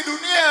ili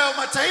dunia ya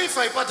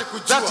mataifa ipate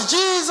kujua that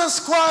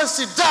Jesus Christ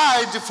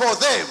died for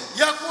them.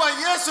 ya kuwa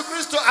Yesu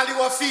Kristo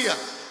aliwafia.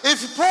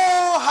 If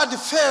Paul had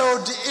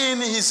failed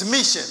in his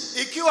mission,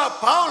 Ikiwa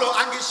Paulo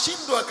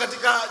angeshindwa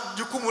katika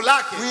jukumu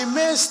lake, we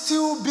may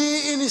still be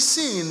in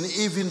sin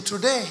even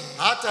today,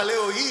 hata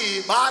leo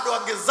hii bado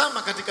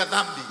angezama katika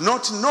dhambi.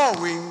 not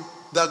knowing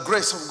the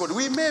grace of God.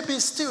 We may be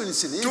still in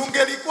sin.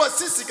 Tungelikuwa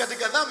sisi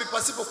katika dhambi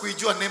pasipo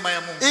kuijua neema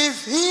ya Mungu.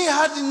 If he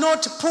had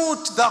not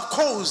put the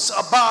cause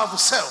above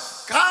self,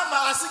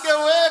 Kama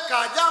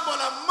asingeweka jambo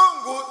la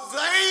Mungu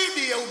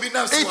zaidi ya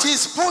ubinafsi it wake,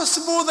 is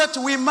possible that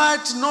we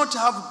might not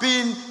have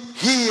been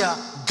here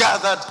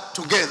gathered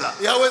together.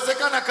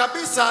 yawezekana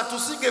kabisa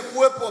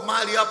tusingekuwepo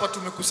mahali hapa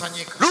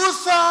tumekusanyika.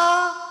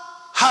 Luther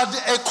had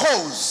a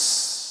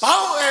cause,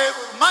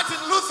 Martin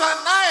Luther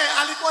naye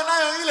alikuwa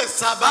nayo ile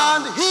sababu,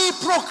 and he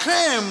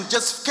proclaimed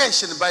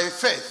justification by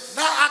faith.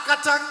 na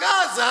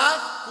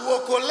akatangaza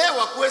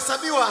kuokolewa,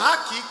 kuhesabiwa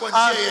haki kwa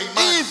And njia ya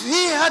imani. if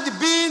he had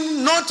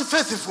been not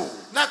faithful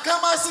Na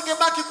kama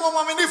asingebaki kuwa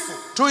mwaminifu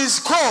to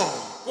his call,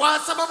 kwa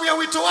sababu ya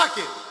wito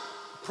wake,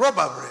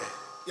 probably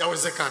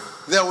yawezekana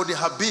there would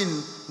have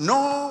been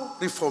no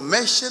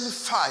Reformation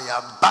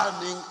fire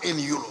burning in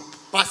Europe.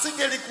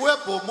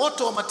 pasingelikuwepo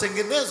moto wa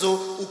matengenezo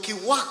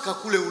ukiwaka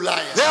kule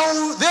Ulaya.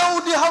 There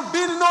would have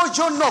been no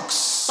John Knox.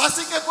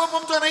 Pasingekuwepo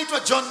mtu anaitwa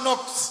John Knox.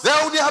 There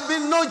would have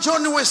been no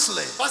John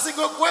Wesley.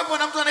 Pasingekuwepo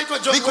na mtu anaitwa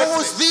John Because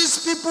Wesley. these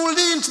people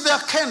leaned their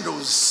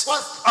candles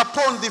Kwa-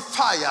 upon the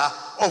fire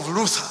of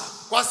Luther.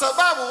 Kwa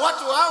sababu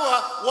watu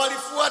hawa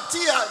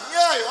walifuatia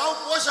nyayo au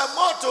kuosha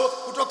moto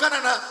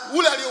kutokana na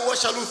ule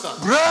aliyouosha Luther.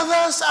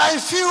 Brothers, I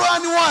feel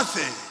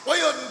unworthy. Kwa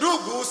hiyo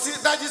ndugu,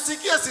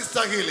 najisikia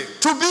sistahili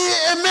To be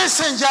a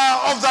messenger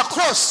of the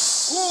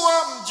cross.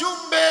 kuwa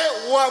mjumbe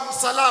wa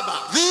msalaba.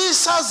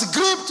 This has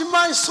gripped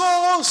my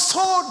soul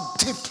so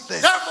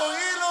deeply. Jambo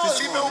hilo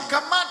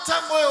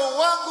limeukamata moyo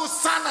wangu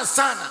sana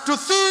sana. To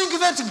think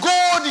that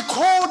God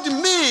called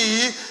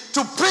me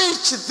to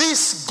preach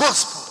this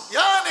gospel.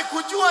 Yaani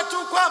kujua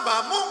tu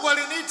kwamba Mungu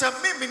aliniita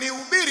mimi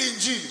nihubiri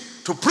injili.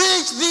 To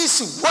preach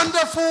this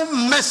wonderful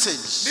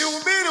message.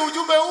 Nihubiri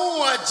ujumbe huu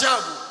wa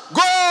ajabu.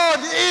 God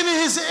in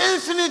his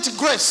infinite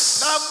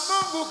grace. Na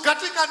Mungu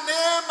katika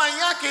neema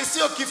yake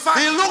isiyo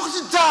kifani. He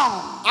looked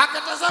down.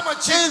 Akatazama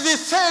chini. In the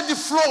third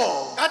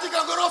floor.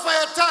 Katika ghorofa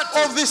ya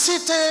 3. Of the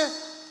city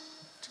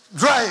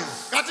drive.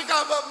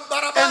 Katika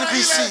barabara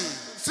ile.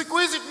 Siku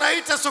hizi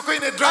tunaita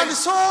Sokoine Drive. And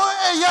so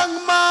a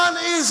young man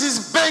is his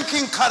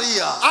banking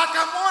career.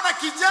 Akamwona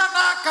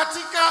kijana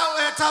katika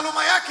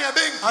taaluma yake ya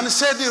benki. And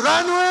said,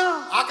 Ranwell,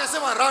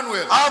 akasema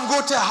Ranwell, I've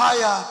got a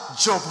higher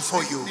job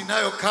for you.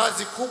 Ninayo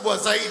kazi kubwa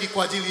zaidi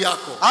kwa ajili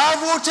yako.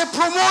 I've got a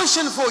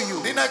promotion for you.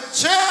 Nina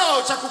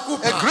cheo cha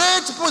kukupa. A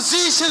great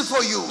position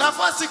for you.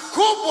 Nafasi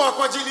kubwa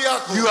kwa ajili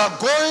yako. You are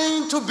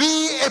going to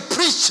be a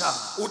preacher.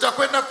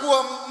 Utakwenda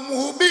kuwa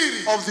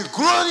mhubiri of the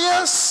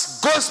glorious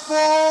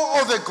gospel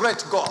of the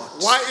great God.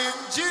 Wa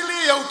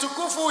injili ya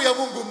utukufu ya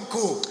Mungu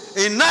mkuu.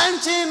 In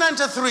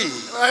 1993,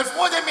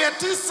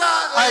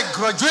 I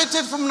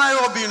graduated from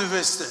Nairobi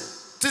University.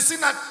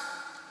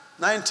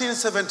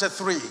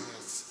 1973.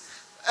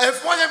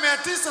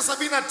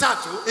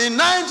 In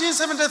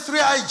 1973,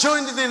 I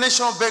joined the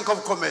National Bank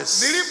of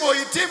Commerce. In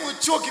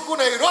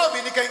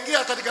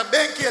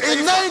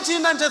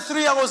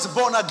 1993, I was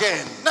born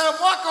again.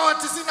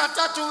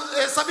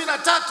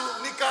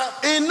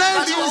 In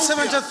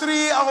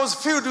 1973, I was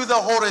filled with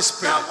the Holy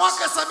Spirit. In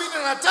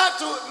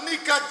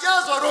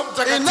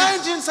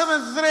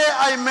 1973,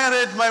 I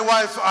married my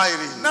wife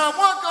Irene. In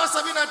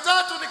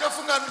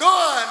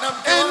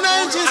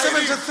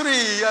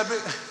 1973,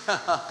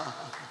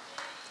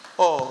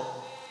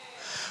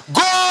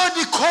 God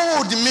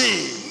called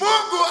me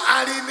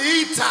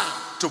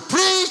to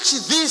preach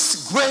this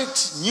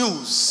great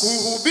news. To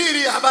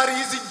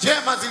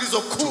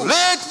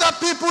let the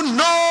people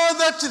know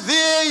that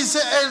there is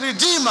a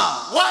Redeemer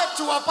who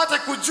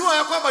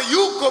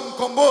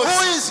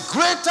is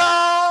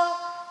greater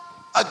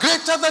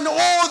than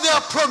all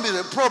their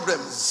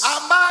problems,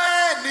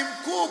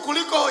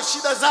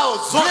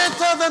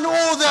 greater than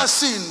all their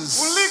sins,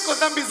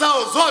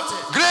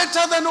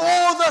 greater than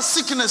all the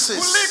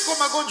sicknesses,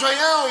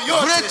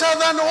 greater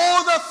than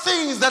all the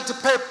things that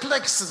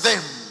perplex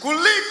them.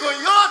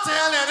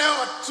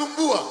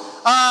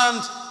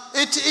 And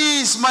it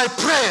is my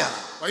prayer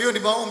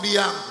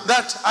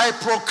that I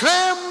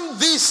proclaim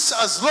this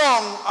as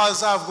long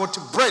as I've got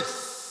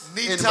breath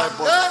in my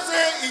body.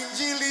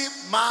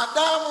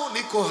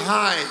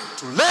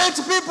 To let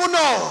people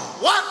know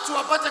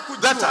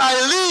that I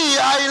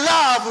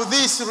love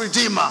this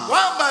Redeemer. And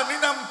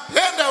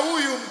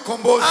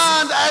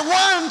I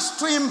want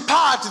to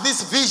impart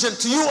this vision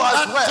to you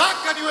as well.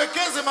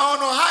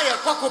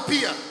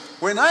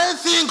 When I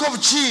think of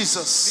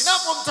Jesus,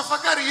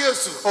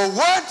 or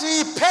what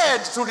he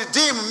paid to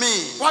redeem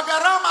me,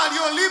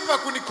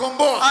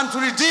 and to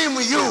redeem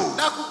you,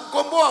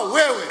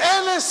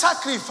 any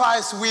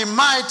sacrifice we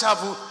might have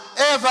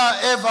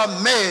ever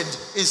made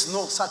is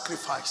no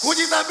sacrifice.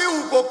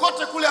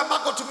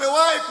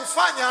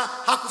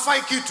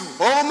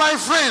 Oh, my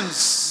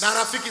friends,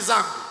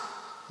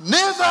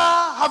 never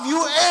have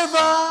you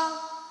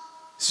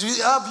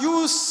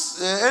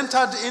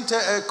entered into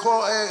a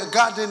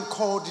garden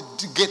called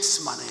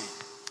Gethsemane,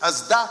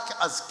 as dark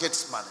as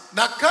Gethsemane.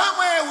 Never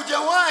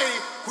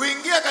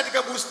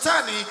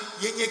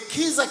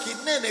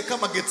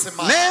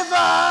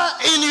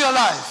in your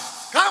life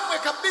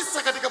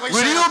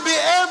will you be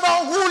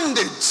ever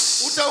wounded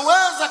so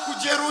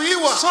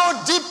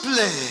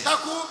deeply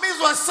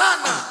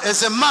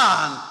as a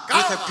man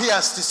with a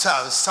pierced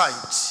side.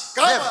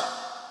 Never.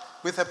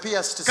 With a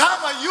pierced side.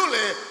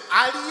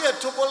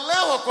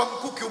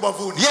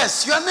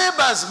 Yes, your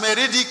neighbors may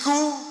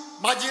ridicule.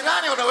 In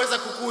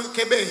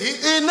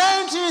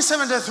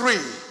 1973,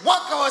 when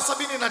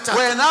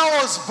I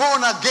was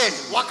born again,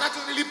 I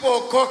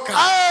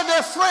had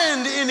a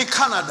friend in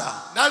Canada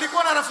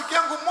called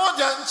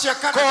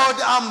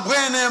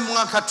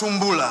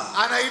Mwenisongole.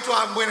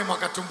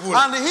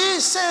 And he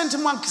sent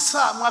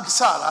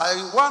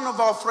Mwakisara, one of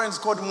our friends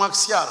called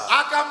Mwakisara.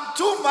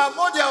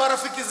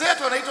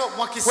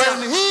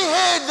 When he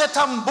heard that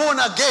I'm born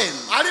again,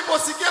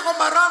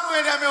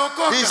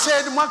 he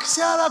said,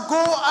 Mwakisara,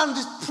 go and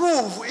prove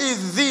prove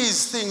if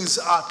these things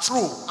are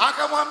true.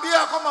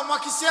 Akamwambia kwamba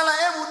Mwakisiala,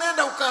 hebu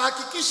nenda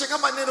ukahakikishe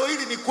kama neno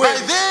hili ni By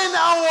kweli. then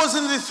I was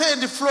in the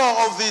third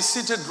floor of the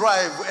City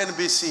Drive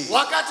NBC.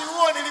 Wakati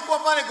huo nilikuwa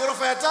pale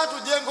ghorofa ya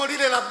 3 jengo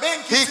lile la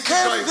benki. He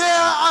came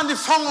there and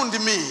found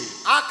me.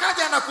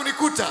 Akaja na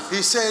kunikuta.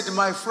 He said,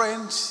 my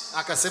friend,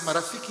 Akasema,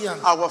 rafiki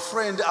yangu, our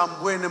friend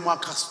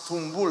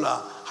Mwenisongole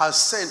has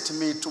sent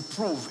me to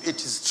prove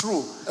it is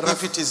true.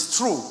 If it is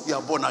true, you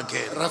are born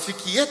again.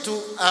 Rafiki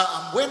yetu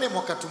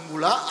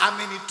Mwenisongole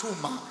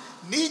amenituma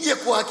nije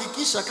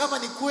kuhakikisha kama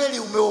ni kweli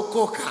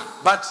umeokoka.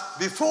 But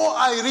before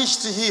I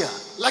reached here,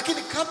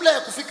 Lakini kabla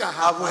ya kufika I've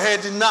hapa,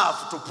 heard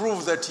enough to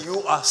prove that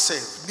you are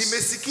saved.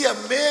 nimesikia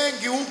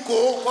mengi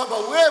huko kwamba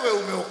wewe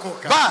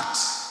umeokoka. But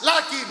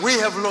Lakini we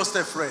have lost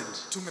a friend.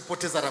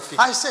 tumepoteza rafiki.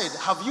 I said,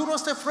 have you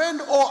lost a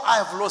friend or I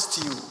have lost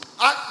you?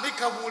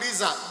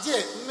 Nikamuuliza,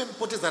 je,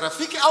 mmempoteza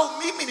rafiki au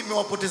mimi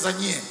nimewapoteza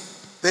nyie?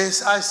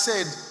 This I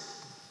said,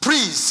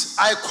 please,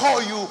 I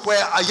call you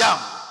where I am.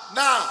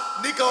 Na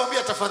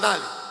nikamwambia,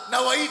 tafadhali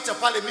nawaita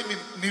pale mimi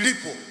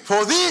nilipo.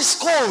 For this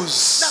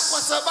cause, Na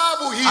kwa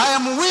sababu hii I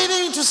am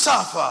willing to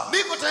suffer.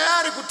 niko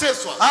tayari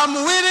kuteswa. I'm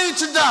willing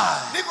to die.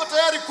 Niko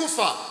tayari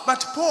kufa.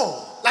 But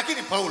Paul,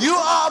 Lakini Paulo, you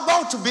are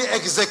about to be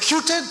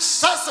executed.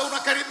 sasa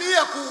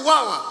unakaribia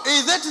kuuawa.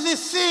 Is that the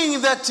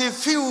thing that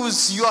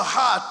fills your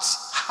heart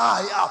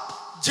high up?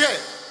 Je,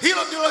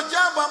 hilo ndilo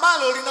jambo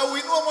ambalo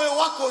linauinua moyo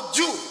wako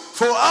juu?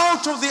 For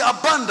out of the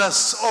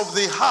abundance of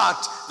the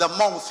heart, the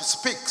mouth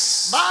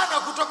speaks. Maana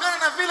kutokana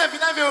na vile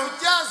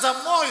vinavyojaza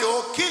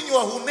moyo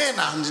kinywa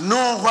hunena. And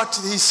know what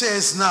he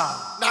says now.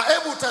 Na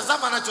hebu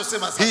tazama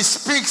anachosema sasa. He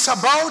speaks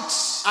about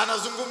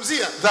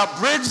Anazungumzia the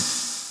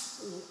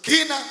breadth,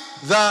 kina,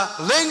 the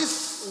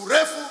length,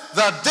 urefu,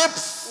 the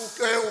depth,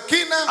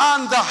 ukina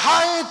and the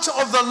height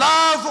of the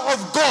love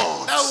of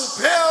God. na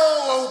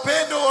upeo wa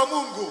upendo wa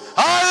Mungu.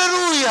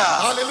 Hallelujah.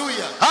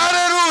 Hallelujah.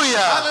 Hallelujah.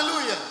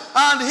 Hallelujah.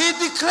 And he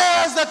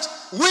declares that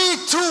we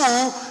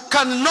too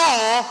can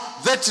know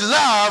that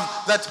love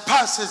that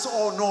passes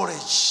all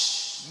knowledge.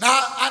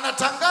 Na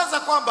anatangaza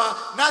kwamba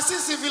na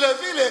sisi vile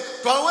vile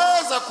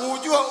twaweza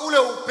kujua ule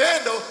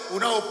upendo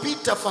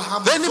unaopita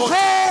fahamu Then zote.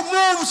 Paul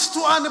moves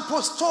to an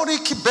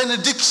apostolic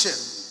benediction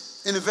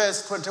in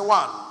verse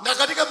 21. Na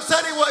katika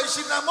mstari wa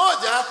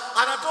 21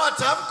 anatoa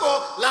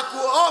tamko la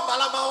kuomba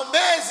la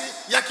maombezi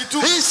ya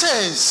kitume. He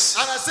says,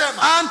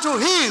 Anasema, unto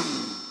him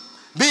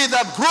be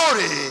the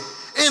glory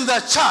in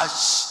the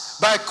church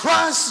by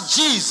Christ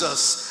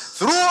Jesus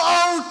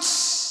throughout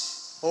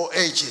all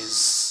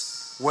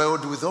ages,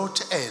 world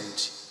without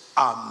end.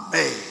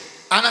 Amen.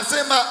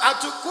 anasema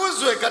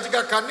atukuzwe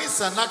katika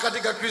kanisa na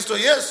katika Kristo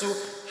Yesu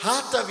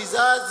hata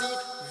vizazi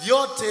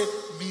vyote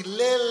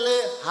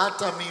milele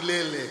hata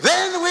milele.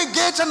 Then we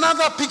get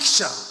another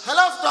picture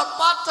Halafu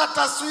tutapata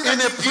taswira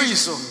in a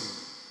nyingine.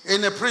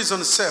 in a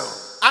prison cell.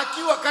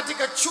 Akiwa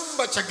katika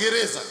chumba cha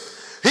gereza.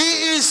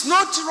 He is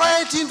not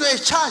writing to a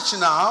church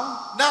now.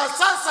 Na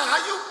sasa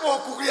hayupo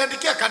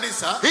kuliandikia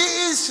kanisa.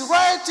 He is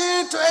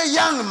writing to a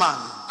young man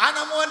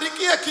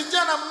Anamwandikia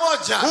kijana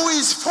mmoja who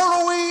is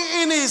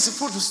following in his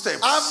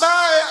footsteps.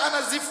 ambaye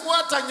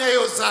anazifuata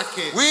nyayo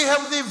zake. We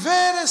have the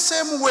very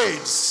same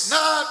words.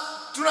 Na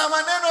tuna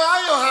maneno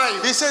hayo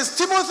hayo. He says,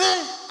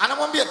 Timothy,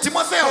 Anamwambia for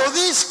Timotheo,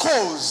 this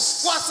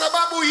cause, kwa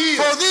sababu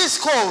hiyo, for this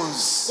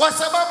cause, kwa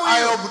sababu I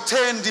hiyo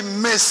obtained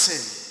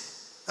mercy.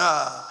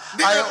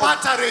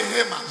 nimepata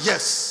rehema.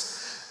 Yes.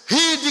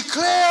 He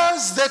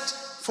declares that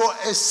for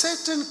a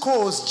certain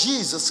cause,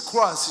 Jesus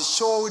Christ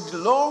showed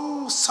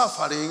long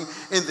suffering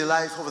in the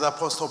life of the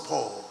Apostle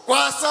Paul.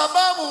 Kwa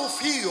sababu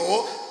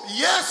hiyo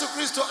Yesu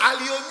Kristo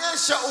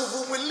alionyesha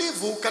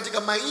uvumilivu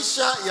katika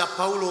maisha ya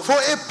Paulo. For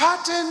a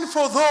pattern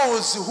for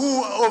those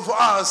of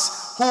us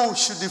who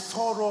should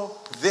follow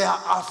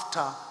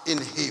thereafter in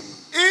him.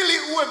 Ili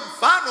uwe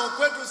mfano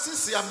kwetu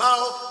sisi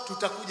ambao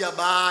tutakuja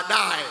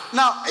baadaye.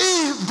 Now,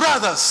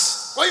 brothers,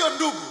 Kwa hiyo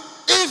ndugu,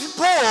 if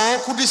Paul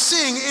could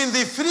sing in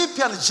the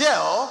Philippian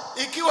jail,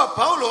 ikiwa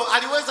Paulo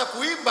aliweza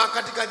kuimba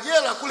katika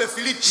jela kule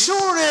Filipi,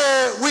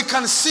 surely we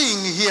can sing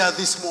here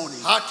this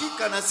morning.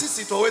 hakika na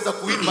sisi tuweza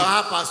kuimba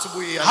hapa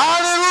asubuhi ya.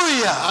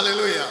 Hallelujah.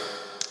 Hallelujah.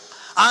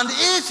 And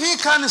if he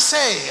can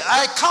say,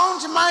 I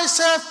count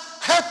myself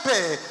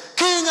happy,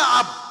 King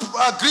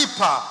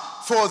Agrippa,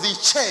 for the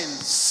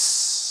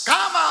chains.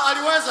 Kama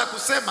aliweza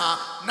kusema,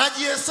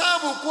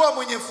 najihesabu kuwa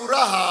mwenye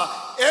furaha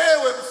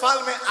ewe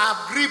mfalme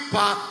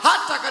Agripa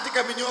hata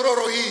katika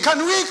minyororo hii.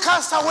 Can we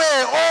cast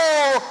away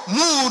all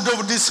mood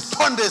of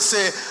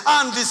despondency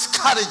and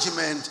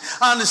discouragement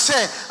and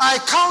say, I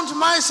count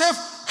myself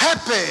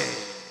happy?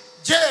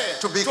 Je,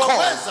 To be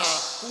tunaweza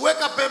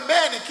kuweka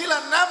pembeni kila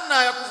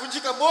namna ya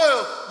kuvunjika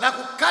moyo na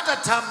kukata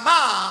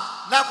tamaa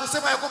na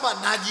kusema ya kwamba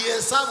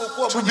najihesabu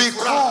kuwa To mwenye be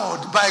furaha?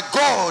 called by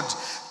God,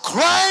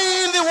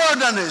 cry in the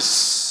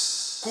wilderness,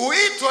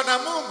 Kuitwa na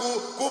Mungu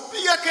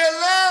kupiga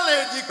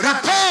kelele jikani.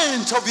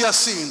 repent of your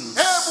sins.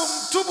 Hebu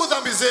mtubu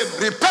dhambi zenu.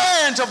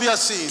 Repent of your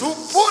sins.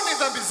 Tubuni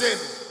dhambi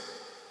zenu.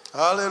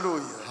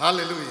 Hallelujah.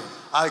 Hallelujah.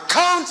 I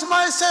count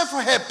myself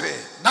happy.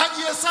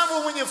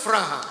 Najihesabu mwenye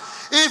furaha.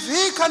 if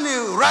he can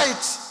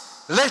write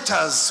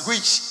letters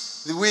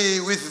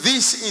with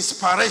this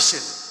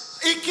inspiration,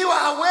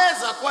 ikiwa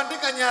aweza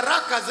kuandika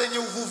nyaraka zenye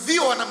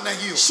uvuvio wa namna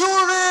hiyo,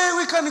 surely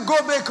we can go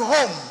back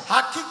home,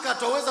 hakika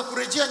tutaweza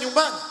kurejea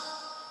nyumbani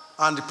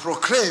and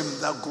proclaim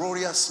the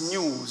glorious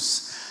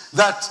news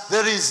that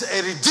there is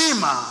a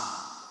Redeemer.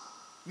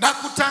 Na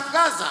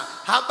kutangaza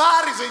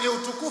habari zenye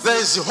utukufu.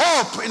 There is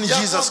hope in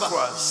Jesus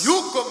Christ.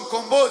 Yuko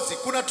mkombozi,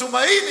 kuna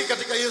tumaini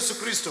katika Yesu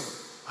Kristo.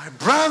 My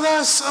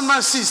brothers and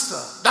my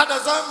sisters, dada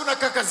zangu na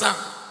kaka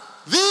zangu,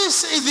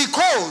 this is the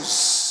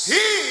cause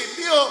hii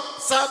ndio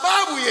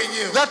sababu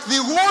yenyewe that the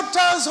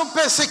waters of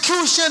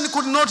persecution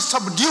could not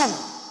subdue.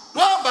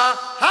 Kwamba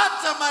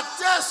hata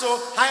mateso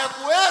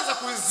hayakuweza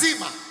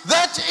kuzima.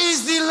 That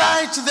is the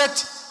light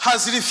that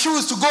has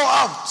refused to go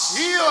out.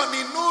 Hiyo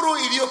ni nuru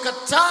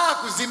iliyokataa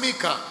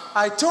kuzimika.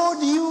 I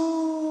told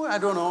you, I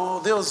don't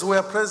know, those who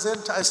were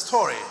present, a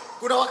story.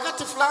 Kuna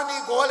wakati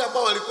fulani kwa wale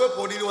ambao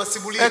walikuwepo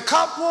niliwasimulia. A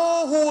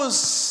couple who was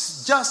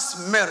just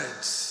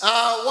married.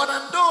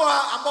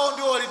 Wanandoa ambao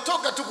ndio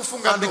walitoka tu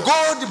kufunga ndoa.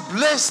 And God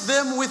blessed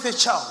them with a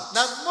child.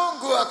 Na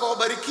Mungu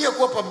akawabarikia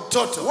kuwapa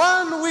mtoto.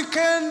 One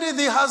weekend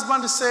the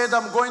husband said,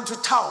 I'm going to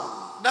town.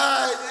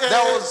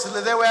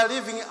 They were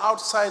living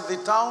outside the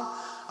town.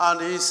 And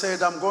he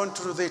said, I'm going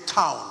to the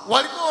town.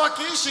 Walikuwa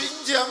wakiishi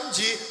nje ya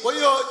mji. Kwa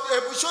hiyo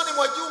mwishoni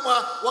mwa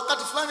juma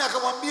wakati fulani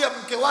akamwambia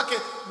mke wake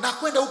na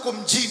kwenda huko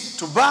mjini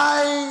to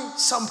buy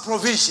some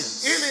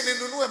provisions. Ili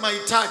ninunue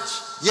mahitaji.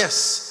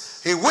 Yes,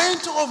 he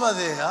went over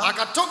there.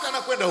 Akatoka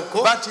na kwenda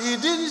huko. But he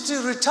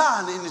didn't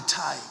return in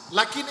time.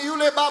 Lakini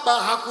yule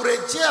baba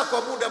hakurejea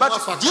kwa muda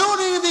mwafaka. But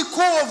during the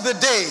course of the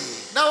day,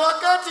 na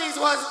wakati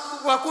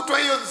wakutwa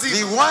hiyo nzima,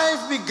 the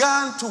wife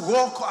began to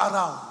walk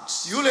around.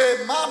 Yule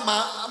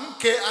mama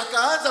mke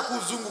akaanza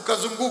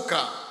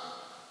kuzunguka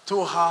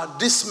to her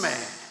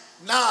dismay.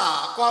 Na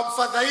kwa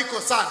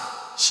mfadhaiko sana.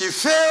 She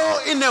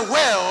fell in a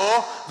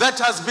well that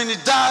has been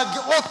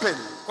dug open.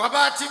 Kwa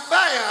bahati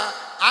mbaya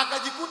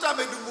akajikuta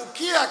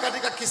amedumbukia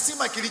katika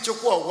kisima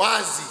kilichokuwa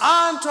wazi.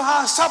 And to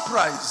her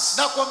surprise,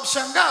 na kwa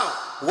mshangao,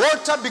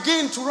 water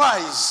began to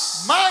rise.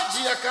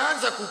 Maji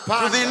yakaanza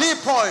kupanda. To the knee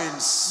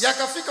points.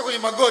 Yakafika kwenye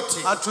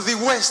magoti. And to the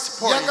waist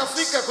points.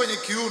 Yakafika kwenye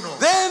kiuno.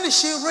 Then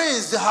she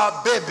raised her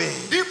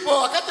baby.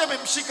 Ndipo wakati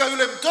amemshika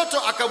yule mtoto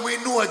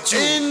akamuinua juu.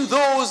 In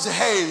those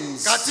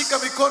hands. Katika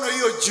mikono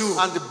hiyo juu.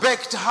 And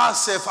backed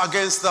herself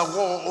against the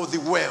wall of the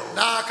well.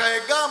 Na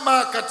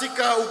akaegama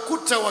katika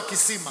ukuta wa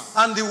kisima.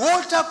 And the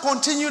water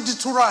continued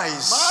to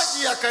rise.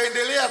 Maji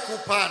yakaendelea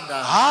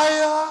kupanda.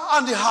 Higher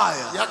and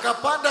higher.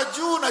 Yakapanda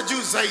juu na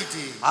juu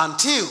zaidi.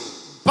 Until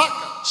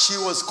mpaka she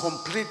was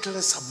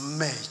completely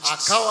submerged.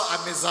 Akawa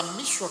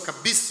amezamishwa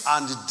kabisa.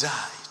 And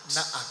died.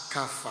 Na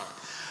akafa.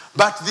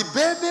 But the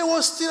baby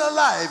was still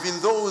alive in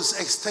those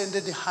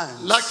extended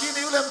hands.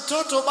 Lakini yule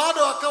mtoto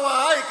bado akawa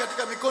hai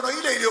katika mikono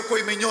ile iliyokuwa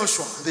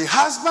imenyoshwa. The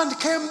husband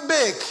came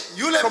back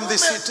from the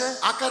city.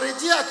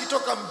 Akarejea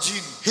akitoka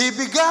mjini. He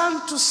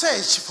began to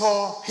search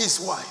for his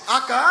wife.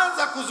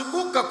 Akaanza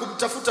kuzunguka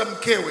kumtafuta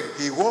mkewe.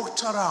 He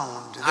walked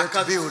around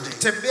that building.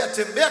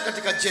 Tembea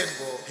katika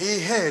jengo. He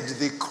heard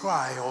the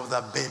cry of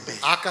the baby.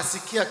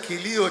 Akasikia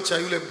kilio cha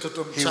yule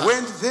mtoto mchanga. He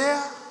went there.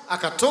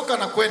 Akatoka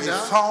na kwenda.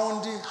 He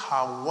found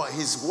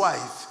his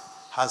wife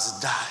has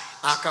died.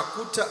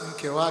 Akakuta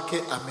mke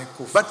wake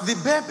amekufa. But the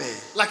baby,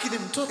 lakini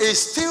mtoto,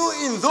 is still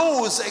in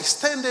those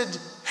extended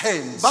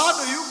hands.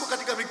 Bado yuko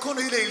katika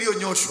mikono ile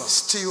iliyonyoshwa.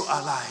 Still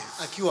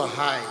alive. Akiwa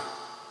hai.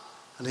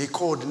 And he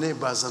called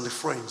neighbors and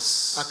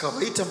friends.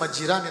 Akawaita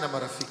majirani na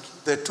marafiki.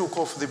 They took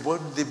off the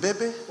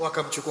baby.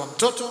 Wakamchukua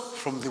mtoto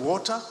from the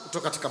water.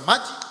 Kutoka katika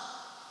maji.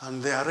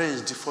 And they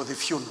arranged for the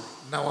funeral.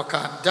 Na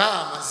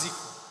wakaandaa maziko.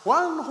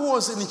 One who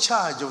was in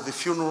charge of the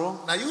funeral,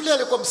 na yule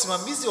alikuwa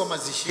msimamizi wa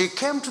mazishi, he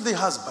came to the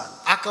husband.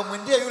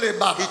 Akamwendea yule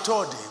baba. He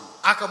told him,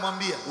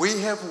 akamwambia,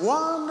 we have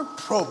one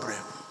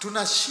problem.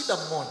 Tuna shida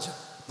moja.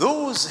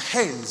 Those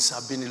hands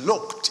have been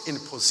locked in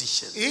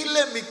position.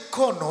 Ile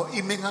mikono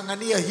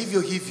imengangania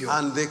hivyo hivyo.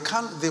 And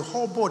the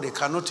whole body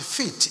cannot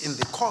fit in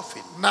the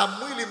coffin. Na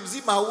mwili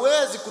mzima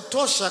hauwezi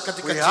kutosha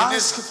katika jeneza. We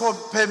ask for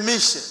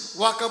permission.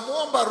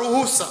 Wakamuomba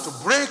ruhusa. To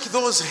break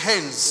those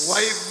hands.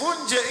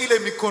 Waivunje ile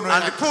mikono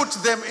and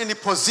put them in a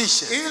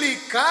position. Ili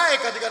kae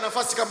katika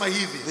nafasi kama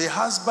hivi. The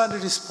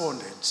husband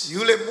responded.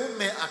 Yule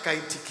mume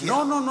akaitikia.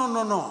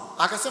 No.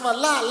 Akasema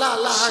la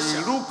hasha.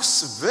 She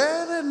looks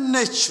very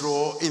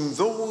natural in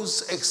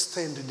those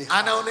extended hands.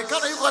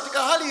 Anaonekana yuko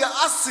katika hali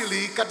ya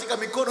asili katika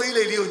mikono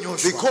ile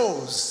iliyonyoshwa.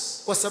 Because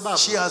kwa sababu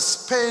she has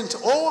spent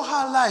all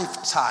her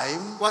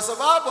lifetime, kwa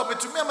sababu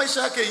ametumia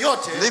maisha yake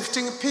yote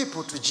lifting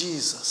people to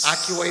Jesus.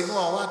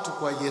 Akiwainua watu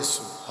kwa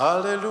Yesu.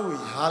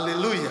 Hallelujah.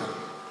 Hallelujah.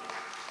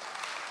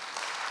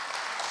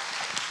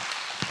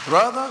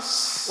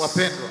 Brothers,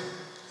 wapendwa,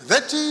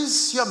 that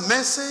is your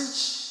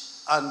message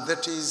and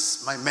that is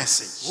my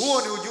message.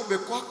 Huo ni ujumbe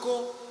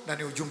kwako na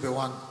ni ujumbe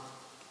wangu.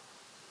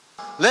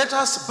 Let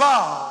us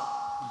bow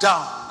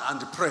down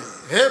and pray.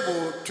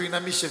 Hebu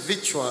tuinamishe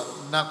vichwa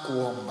na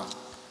kuomba.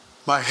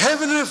 My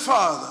heavenly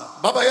Father,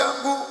 Baba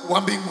yangu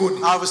wa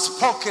mbinguni, I've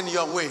spoken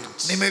your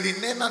words.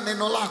 nimelinena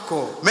neno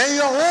lako. May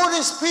your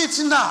Holy Spirit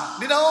now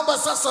Ninaomba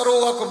sasa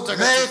Roho wako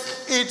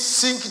Mtakatifu make it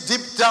sink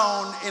deep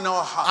down in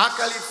our hearts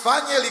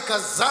akalifanye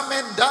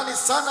likazame ndani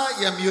sana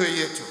ya mioyo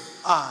yetu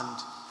and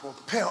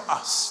propel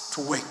us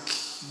to work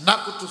na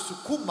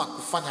kutusukuma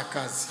kufanya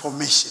kazi for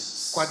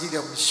missions. kwa ajili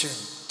ya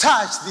misheni.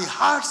 Touch the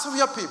hearts of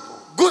your people.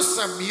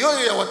 Gusa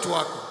mioyo ya watu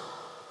wako.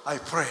 I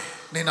pray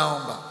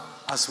Ninaomba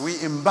as we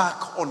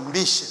embark on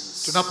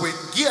missions,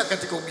 tunapoingia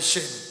katika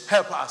umisheni,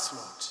 help us,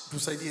 Lord,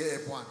 tusaidie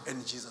Bwana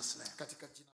in Jesus' name. katika jina